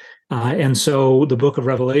Christianity. And so the book of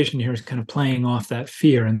Revelation here is kind of playing off that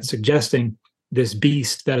fear and suggesting this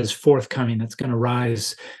beast that is forthcoming, that's going to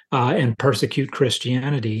rise and persecute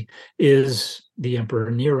Christianity, is the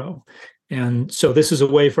Emperor Nero. And so this is a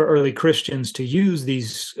way for early Christians to use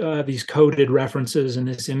these coded references and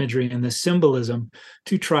this imagery and this symbolism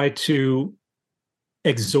to try to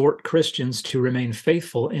exhort Christians to remain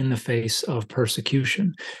faithful in the face of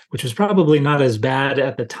persecution, which was probably not as bad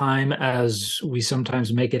at the time as we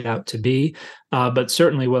sometimes make it out to be, but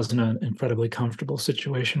certainly wasn't an incredibly comfortable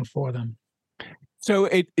situation for them. So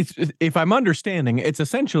it's, if I'm understanding, it's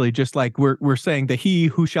essentially just like we're saying the he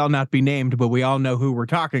who shall not be named, but we all know who we're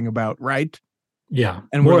talking about, right? Yeah,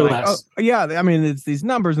 and more we're or like, less. oh, yeah, I mean, it's these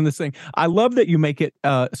numbers and this thing. I love that you make it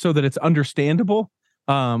so that it's understandable.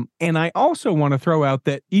 And I also want to throw out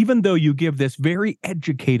that even though you give this very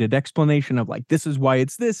educated explanation of like, this is why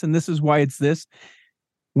it's this and this is why it's this,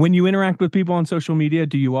 when you interact with people on social media,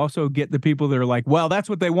 do you also get the people that are like, well, that's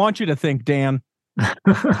what they want you to think, Dan?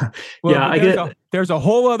 Well, yeah, there's a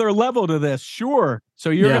whole other level to this. Sure. So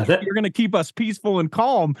you're going to keep us peaceful and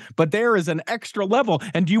calm, but there is an extra level.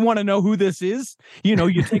 And do you want to know who this is? You know,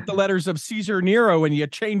 you take the letters of Caesar Nero and you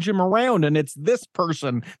change them around and it's this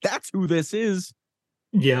person. That's who this is.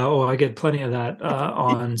 Yeah, I get plenty of that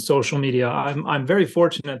on social media. I'm very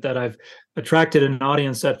fortunate that I've attracted an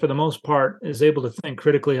audience that, for the most part, is able to think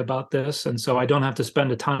critically about this, and so I don't have to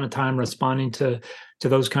spend a ton of time responding to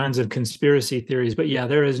those kinds of conspiracy theories. But yeah,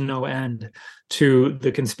 there is no end to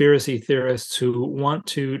the conspiracy theorists who want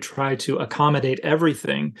to try to accommodate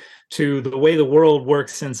everything to the way the world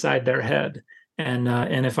works inside their head.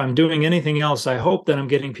 And if I'm doing anything else, I hope that I'm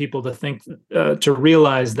getting people to think, to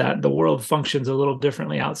realize that the world functions a little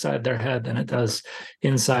differently outside their head than it does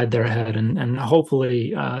inside their head. And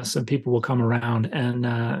hopefully some people will come around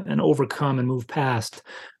and overcome and move past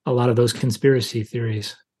a lot of those conspiracy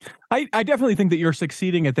theories. I definitely think that you're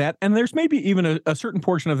succeeding at that. And there's maybe even a certain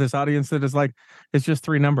portion of this audience that is like, it's just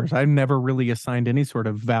three numbers. I've never really assigned any sort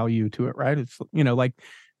of value to it, right? It's, you know, like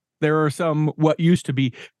there are some what used to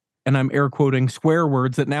be, and I'm air quoting, swear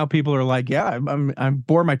words that now people are like, yeah, I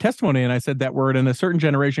bore my testimony and I said that word. And a certain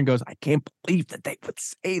generation goes, I can't believe that they would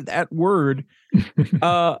say that word.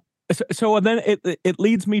 So then it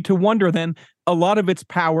leads me to wonder then a lot of its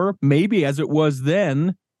power, maybe as it was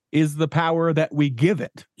then, is the power that we give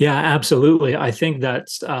it. Yeah, absolutely. I think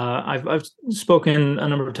that's, I've spoken a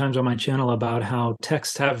number of times on my channel about how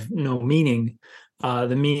texts have no meaning.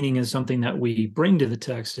 The meaning is something that we bring to the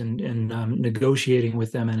text in negotiating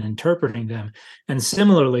with them and interpreting them. And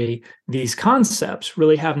similarly, these concepts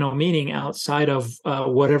really have no meaning outside of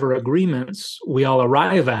whatever agreements we all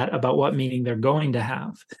arrive at about what meaning they're going to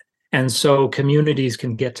have. And so communities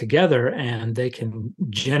can get together and they can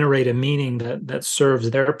generate a meaning that serves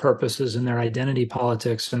their purposes and their identity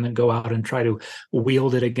politics, and then go out and try to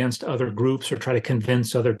wield it against other groups or try to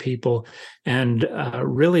convince other people. And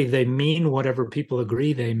really, they mean whatever people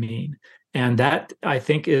agree they mean. And that I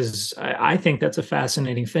think that's a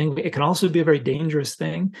fascinating thing. It can also be a very dangerous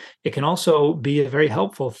thing. It can also be a very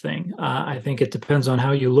helpful thing. I think it depends on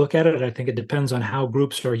how you look at it. I think it depends on how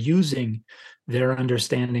groups are using their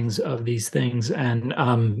understandings of these things. And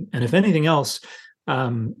if anything else,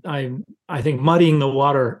 I think muddying the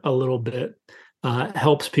water a little bit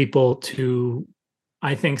helps people to,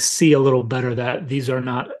 I think, see a little better that these are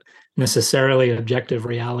not necessarily objective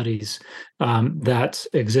realities that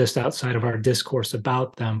exist outside of our discourse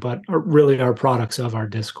about them, but really are products of our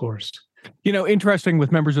discourse. Interesting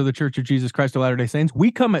with members of the Church of Jesus Christ of Latter-day Saints, we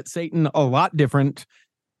come at Satan a lot different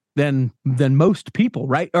than most people,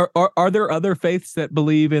 right? Are there other faiths that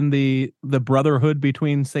believe in the brotherhood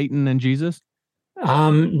between Satan and Jesus?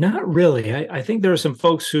 Not really. I think there are some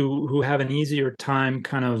folks who have an easier time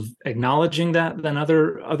kind of acknowledging that than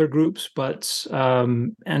other groups, but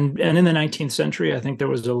and in the 19th century, I think there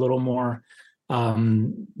was a little more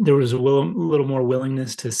little more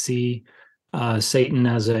willingness to see Satan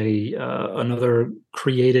as another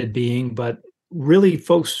created being, but really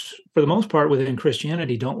folks, for the most part within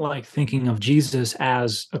Christianity, don't like thinking of Jesus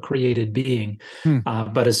as a created being,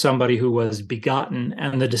 but as somebody who was begotten.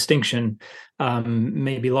 And the distinction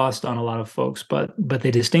may be lost on a lot of folks, but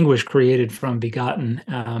they distinguish created from begotten.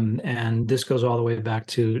 And this goes all the way back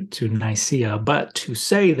to Nicaea. But to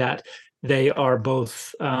say that they are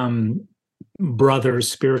both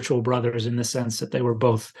brothers, spiritual brothers, in the sense that they were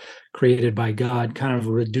both created by God, kind of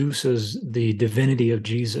reduces the divinity of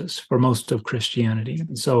Jesus for most of Christianity.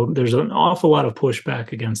 And so there's an awful lot of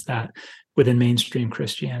pushback against that within mainstream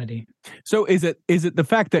Christianity. So is it the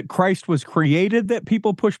fact that Christ was created that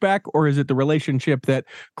people push back, or is it the relationship that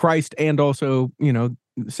Christ and also,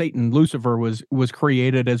 Satan, Lucifer was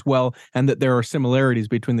created as well, and that there are similarities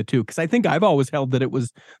between the two? Because I think I've always held that it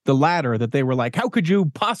was the latter, that they were like, how could you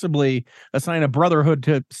possibly assign a brotherhood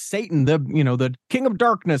to Satan, the king of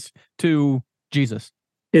darkness, to Jesus?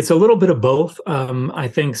 It's a little bit of both. I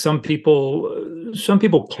think some people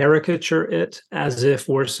caricature it as if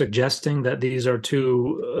we're suggesting that these are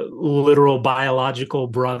two literal biological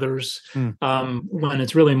brothers, when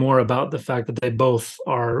it's really more about the fact that they both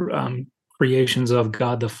are creations of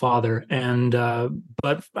God the Father. And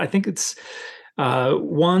but I think it's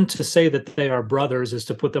one, to say that they are brothers is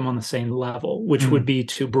to put them on the same level, which would be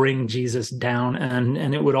to bring Jesus down,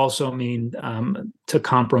 and it would also mean to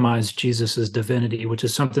compromise Jesus's divinity, which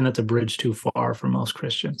is something that's a bridge too far for most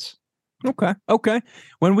Christians. Okay.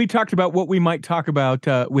 When we talked about what we might talk about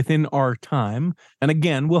within our time, and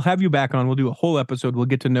again, we'll have you back on. We'll do a whole episode. We'll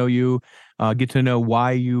get to know you, get to know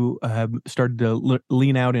why you have started to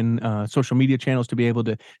lean out in social media channels to be able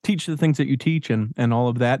to teach the things that you teach and all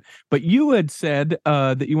of that. But you had said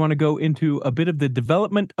that you want to go into a bit of the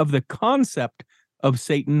development of the concept of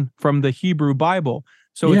Satan from the Hebrew Bible.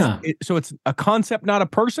 So it's a concept, not a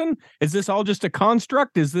person. Is this all just a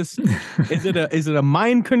construct? Is it a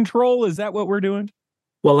mind control? Is that what we're doing?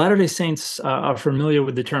 Well, Latter-day Saints are familiar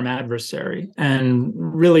with the term adversary, and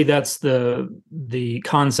really that's the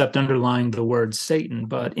concept underlying the word Satan.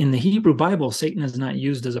 But in the Hebrew Bible, Satan is not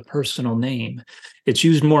used as a personal name. It's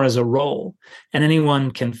used more as a role, and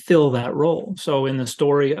anyone can fill that role. So in the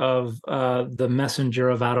story of the messenger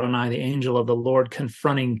of Adonai, the angel of the Lord,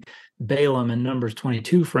 confronting Balaam in Numbers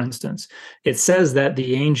 22, for instance, it says that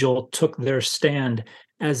the angel took their stand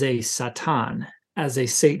as a Satan, as a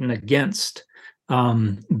Satan against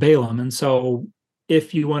Balaam. And so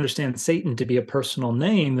if you understand Satan to be a personal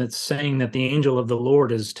name, it's saying that the angel of the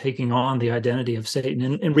Lord is taking on the identity of Satan.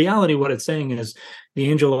 And in reality, what it's saying is the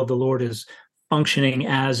angel of the Lord is functioning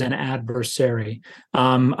as an adversary.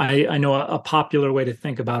 I know a popular way to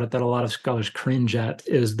think about it that a lot of scholars cringe at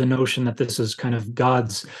is the notion that this is kind of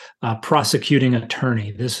God's prosecuting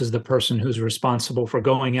attorney. This is the person who's responsible for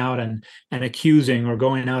going out and accusing, or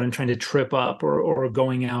going out and trying to trip up, or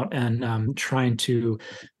going out and trying to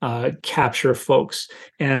capture folks.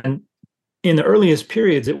 And in the earliest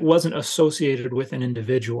periods, it wasn't associated with an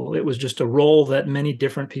individual. It was just a role that many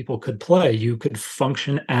different people could play. You could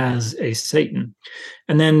function as a Satan.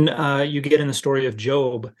 And then you get in the story of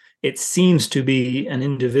Job, it seems to be an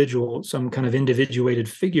individual, some kind of individuated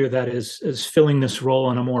figure that is filling this role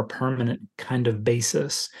on a more permanent kind of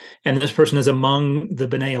basis. And this person is among the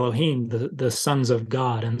B'nai Elohim, the sons of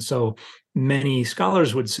God. And so many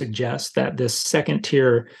scholars would suggest that this second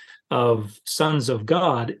tier of sons of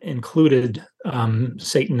God included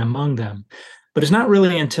Satan among them. But it's not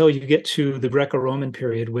really until you get to the Greco-Roman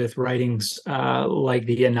period with writings like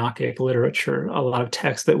the Enochic literature, a lot of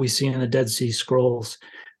texts that we see in the Dead Sea Scrolls,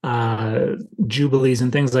 Jubilees and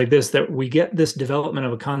things like this, that we get this development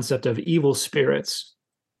of a concept of evil spirits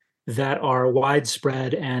that are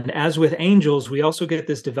widespread. And as with angels, we also get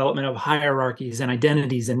this development of hierarchies and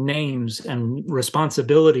identities and names and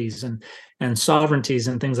responsibilities and sovereignties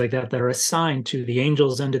and things like that are assigned to the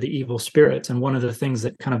angels and to the evil spirits. And one of the things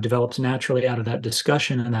that kind of develops naturally out of that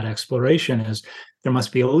discussion and that exploration is there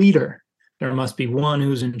must be a leader. There must be one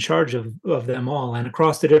who's in charge of them all. And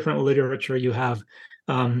across the different literature, you have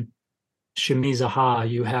Shemizaha,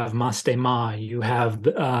 you have Mastema, you have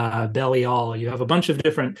Belial, you have a bunch of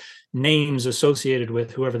different names associated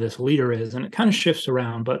with whoever this leader is, and it kind of shifts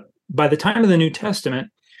around. But by the time of the New Testament,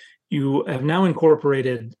 you have now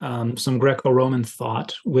incorporated some Greco-Roman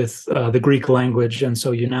thought with the Greek language, and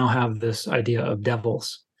so you now have this idea of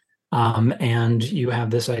devils, and you have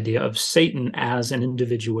this idea of Satan as an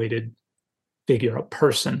individuated figure, a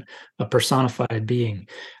person, a personified being.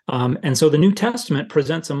 And so the New Testament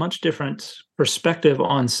presents a much different perspective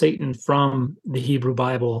on Satan from the Hebrew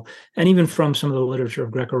Bible and even from some of the literature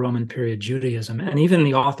of Greco-Roman period Judaism. And even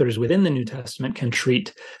the authors within the New Testament can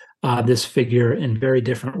treat this figure in very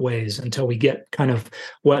different ways until we get kind of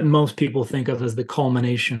what most people think of as the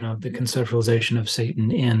culmination of the conceptualization of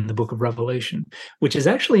Satan in the book of Revelation, which is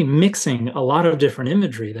actually mixing a lot of different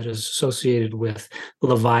imagery that is associated with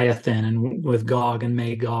Leviathan and with Gog and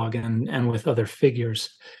Magog and with other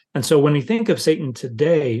figures. And so when we think of Satan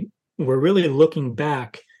today, we're really looking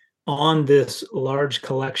back on this large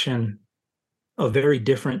collection of very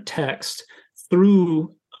different texts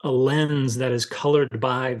through a lens that is colored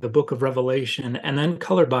by the book of Revelation and then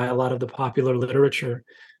colored by a lot of the popular literature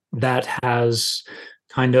that has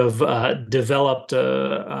kind of developed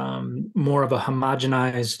more of a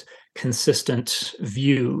homogenized, consistent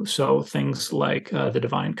view. So things like the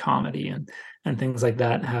Divine Comedy and things like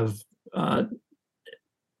that have kind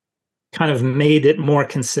of made it more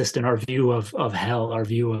consistent, our view of hell, our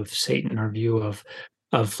view of Satan, our view of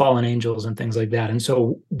fallen angels and things like that. And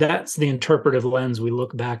so that's the interpretive lens we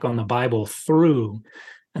look back on the Bible through.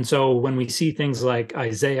 And so when we see things like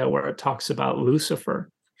Isaiah, where it talks about Lucifer,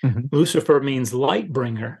 Lucifer means light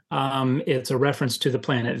bringer. It's a reference to the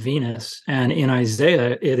planet Venus. And in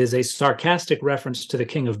Isaiah, it is a sarcastic reference to the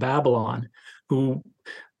king of Babylon, who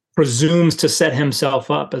presumes to set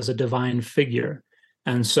himself up as a divine figure.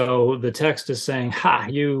 And so the text is saying,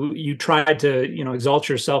 you tried to, exalt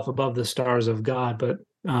yourself above the stars of God, but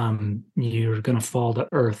you're going to fall to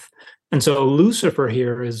earth. And so Lucifer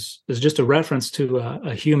here is just a reference to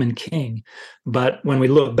a human king. But when we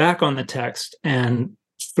look back on the text and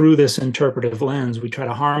through this interpretive lens, we try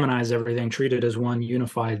to harmonize everything, treat it as one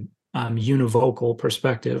unified, univocal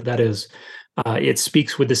perspective. That is, it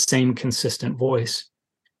speaks with the same consistent voice.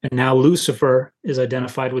 And now Lucifer is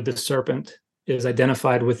identified with the serpent, is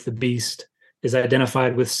identified with the beast, is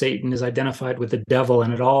identified with Satan, is identified with the devil,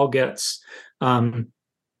 and it all gets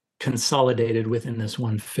consolidated within this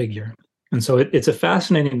one figure. And so it's a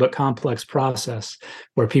fascinating but complex process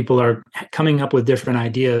where people are coming up with different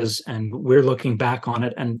ideas, and we're looking back on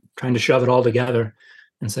it and trying to shove it all together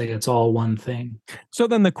and say it's all one thing. So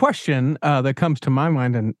then the question that comes to my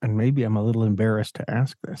mind, and maybe I'm a little embarrassed to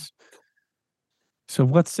ask this. So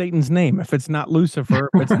what's Satan's name? If it's not Lucifer,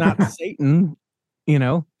 if it's not Satan,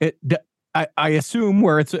 I assume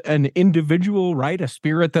where it's an individual, right? A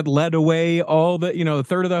spirit that led away all the, a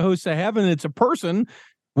third of the hosts of heaven. It's a person.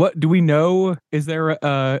 What do we know? Is there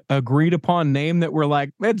a agreed upon name that we're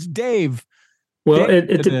like, it's Dave? Well,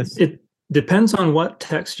 it depends on what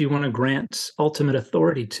text you want to grant ultimate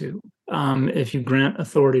authority to. If you grant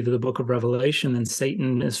authority to the book of Revelation, then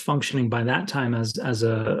Satan is functioning by that time as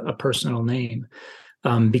a personal name.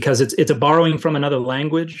 Because it's a borrowing from another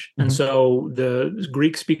language. And so the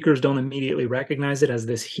Greek speakers don't immediately recognize it as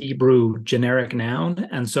this Hebrew generic noun.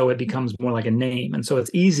 And so it becomes more like a name. And so it's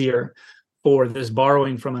easier for this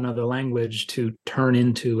borrowing from another language to turn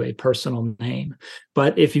into a personal name.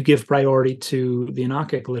 But if you give priority to the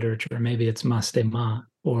Enochic literature, maybe it's Mastema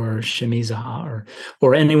or Shemizaha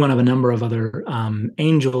or any one of a number of other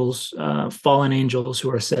angels, fallen angels who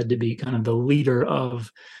are said to be kind of the leader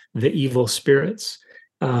of the evil spirits.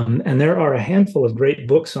 And there are a handful of great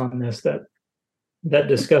books on this that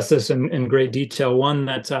discuss this in great detail. One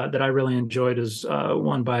that I really enjoyed is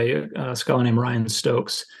one by a scholar named Ryan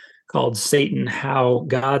Stokes called Satan, How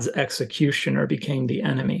God's Executioner Became the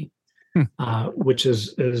Enemy, which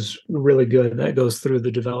is really good. That goes through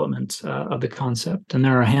the development of the concept. And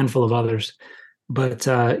there are a handful of others. But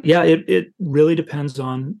it really depends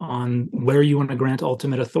on where you want to grant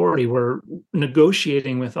ultimate authority. We're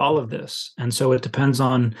negotiating with all of this. And so it depends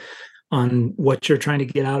on on what you're trying to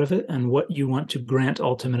get out of it and what you want to grant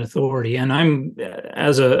ultimate authority. And I'm,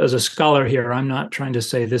 as a scholar here, I'm not trying to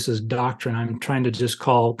say this is doctrine. I'm trying to just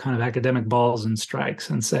call kind of academic balls and strikes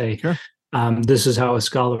and say, Sure. This is how a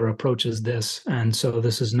scholar approaches this. And so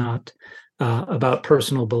this is not about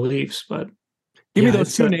personal beliefs, but Give me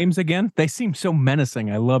those two names again. They seem so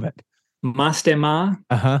menacing. I love it. Mastema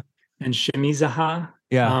Uh-huh. and Shemizaha.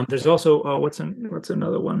 Yeah. There's also what's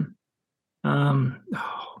another one?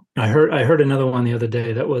 I heard another one the other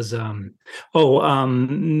day that was Melchira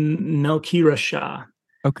Shah.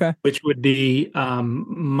 Okay. Which would be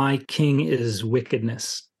my king is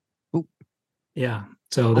wickedness. Ooh. Yeah.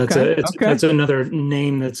 So that's that's another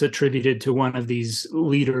name that's attributed to one of these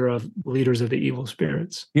leaders of the evil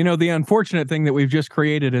spirits. You know, the unfortunate thing that we've just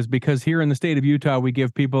created is because here in the state of Utah, we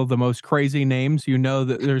give people the most crazy names. You know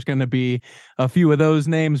that there's going to be a few of those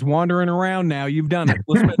names wandering around now. You've done it.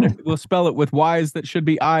 We'll spell it with Y's that should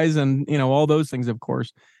be I's and, you know, all those things, of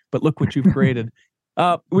course. But look what you've created.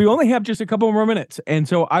 We only have just a couple more minutes. And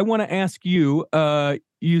so I want to ask you,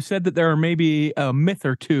 you said that there are maybe a myth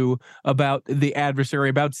or two about the adversary,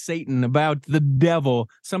 about Satan, about the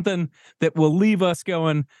devil, something that will leave us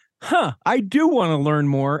going, I do want to learn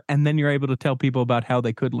more. And then you're able to tell people about how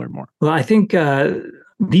they could learn more. Well, I think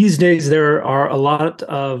these days there are a lot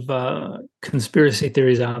of conspiracy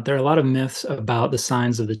theories out there, a lot of myths about the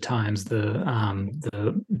signs of the times, the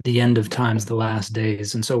end of times, the last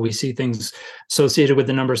days. And so we see things associated with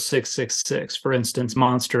the number 666, for instance,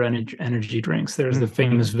 Monster energy drinks. There's the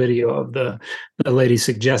famous video of the lady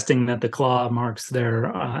suggesting that the claw marks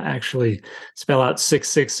there actually spell out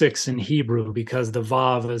 666 in Hebrew because the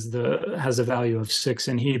Vav has a value of 6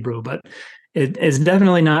 in Hebrew. But it is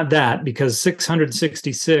definitely not that, because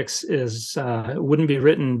 666 wouldn't be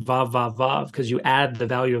written Vav Vav Vav because you add the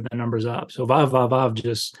value of the numbers up. So Vav Vav Vav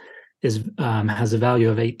just has a value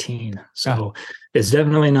of 18. So it's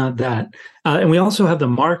definitely not that. And we also have the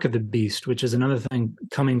mark of the beast, which is another thing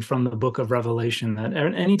coming from the book of Revelation, that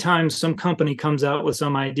anytime some company comes out with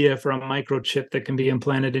some idea for a microchip that can be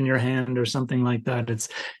implanted in your hand or something like that,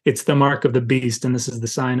 it's the mark of the beast, and this is the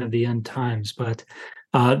sign of the end times. But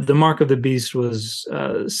the mark of the beast was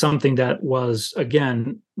something that was,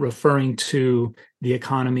 again, referring to the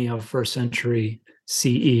economy of first century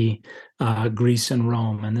CE, Greece and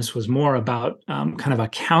Rome. And this was more about kind of a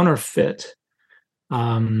counterfeit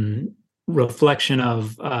reflection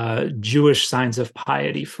of Jewish signs of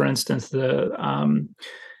piety. For instance,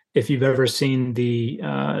 if you've ever seen the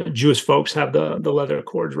Jewish folks have the leather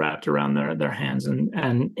cords wrapped around their hands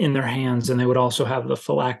and in their hands, and they would also have the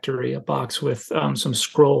phylactery, a box with some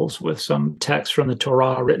scrolls with some text from the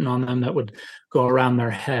Torah written on them that would go around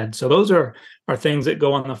their head. So those are things that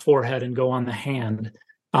go on the forehead and go on the hand.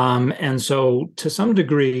 And so to some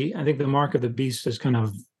degree, I think the mark of the beast is kind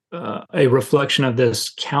of a reflection of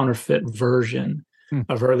this counterfeit version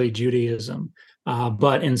of early Judaism.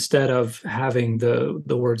 But instead of having the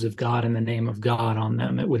words of God and the name of God on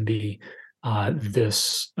them, it would be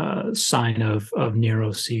this sign of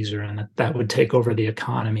Nero Caesar, and that would take over the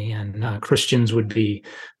economy, and Christians would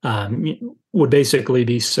basically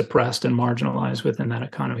be suppressed and marginalized within that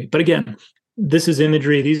economy. But again, this is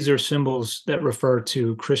imagery. These are symbols that refer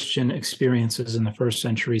to Christian experiences in the first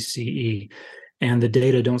century CE. And the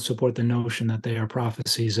data don't support the notion that they are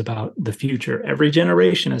prophecies about the future. Every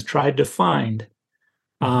generation has tried to find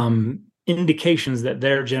indications that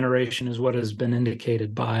their generation is what has been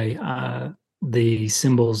indicated by the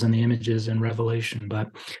symbols and the images in Revelation.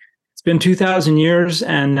 But it's been 2,000 years,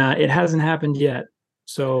 and it hasn't happened yet.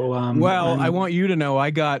 So, I want you to know I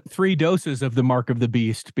got 3 doses of the mark of the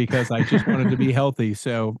beast because I just wanted to be healthy.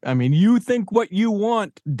 So, I mean, you think what you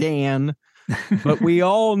want, Dan, but we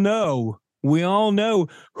all know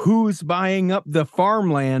who's buying up the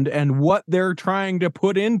farmland and what they're trying to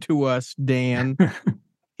put into us, Dan.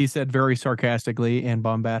 He said very sarcastically and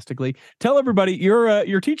bombastically. Tell everybody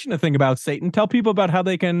you're teaching a thing about Satan. Tell people about how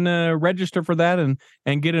they can register for that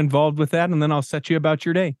and get involved with that, and then I'll set you about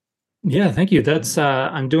your day. Yeah, thank you. That's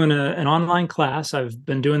I'm doing an online class. I've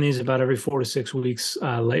been doing these about every 4 to 6 weeks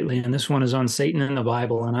lately, and this one is on Satan in the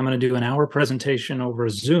Bible. And I'm going to do an hour presentation over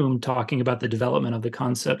Zoom talking about the development of the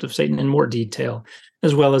concept of Satan in more detail,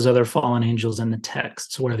 as well as other fallen angels in the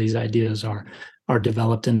texts where these ideas are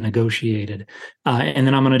developed and negotiated. And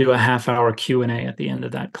then I'm going to do a half-hour Q&A at the end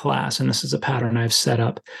of that class, and this is a pattern I've set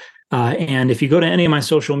up. And if you go to any of my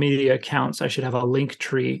social media accounts, I should have a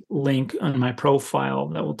Linktree link on my profile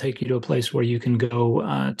that will take you to a place where you can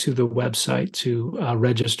go to the website to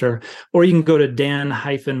register, or you can go to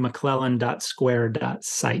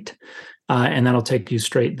dan-mcclellan.square.site. and that'll take you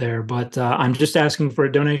straight there. But I'm just asking for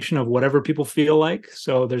a donation of whatever people feel like.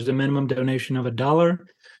 So there's a minimum donation of $1.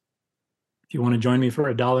 If you want to join me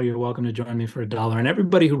for $1, you're welcome to join me for $1. And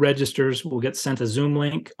everybody who registers will get sent a Zoom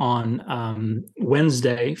link on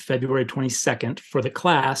Wednesday, February 22nd for the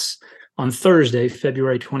class, on Thursday,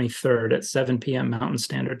 February 23rd at 7 p.m. Mountain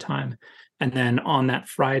Standard Time. And then on that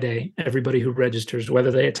Friday, everybody who registers,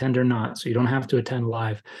 whether they attend or not, so you don't have to attend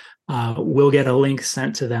live, will get a link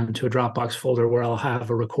sent to them to a Dropbox folder where I'll have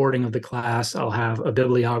a recording of the class, I'll have a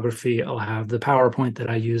bibliography, I'll have the PowerPoint that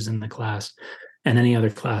I use in the class, and any other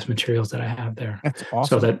class materials that I have there. That's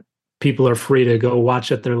awesome. So that people are free to go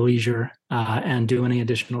watch at their leisure and do any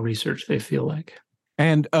additional research they feel like.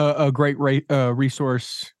 And a great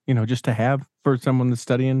resource, just to have for someone that's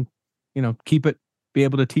studying, keep it, be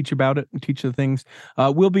able to teach about it and teach the things.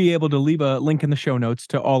 We'll be able to leave a link in the show notes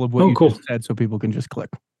to all of what you just said so people can just click.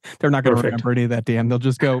 They're not going to remember any of that, Dan. They'll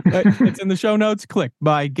just go, it's in the show notes, click,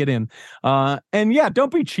 buy, get in. And yeah,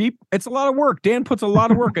 don't be cheap. It's a lot of work. Dan puts a lot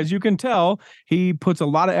of work. As you can tell, he puts a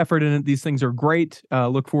lot of effort in it. These things are great.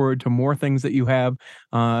 Look forward to more things that you have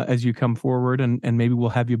as you come forward. And maybe we'll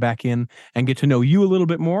have you back in and get to know you a little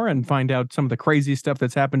bit more and find out some of the crazy stuff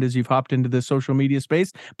that's happened as you've hopped into this social media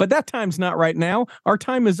space. But that time's not right now. Our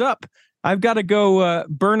time is up. I've got to go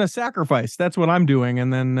burn a sacrifice. That's what I'm doing.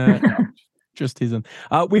 And then... Just teasing.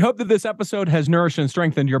 We hope that this episode has nourished and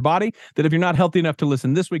strengthened your body, that if you're not healthy enough to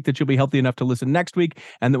listen this week, that you'll be healthy enough to listen next week,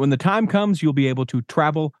 and that when the time comes, you'll be able to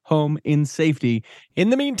travel home in safety. In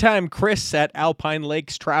the meantime, Chris at Alpine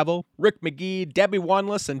Lakes Travel, Rick McGee, Debbie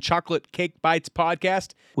Wanless, and Chocolate Cake Bites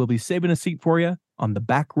Podcast will be saving a seat for you on the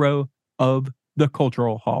back row of the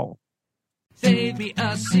Cultural Hall. Save me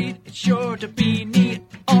a seat, it's sure to be neat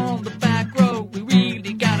on the back row. We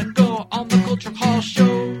really gotta go on the Cultural Hall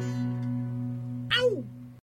show.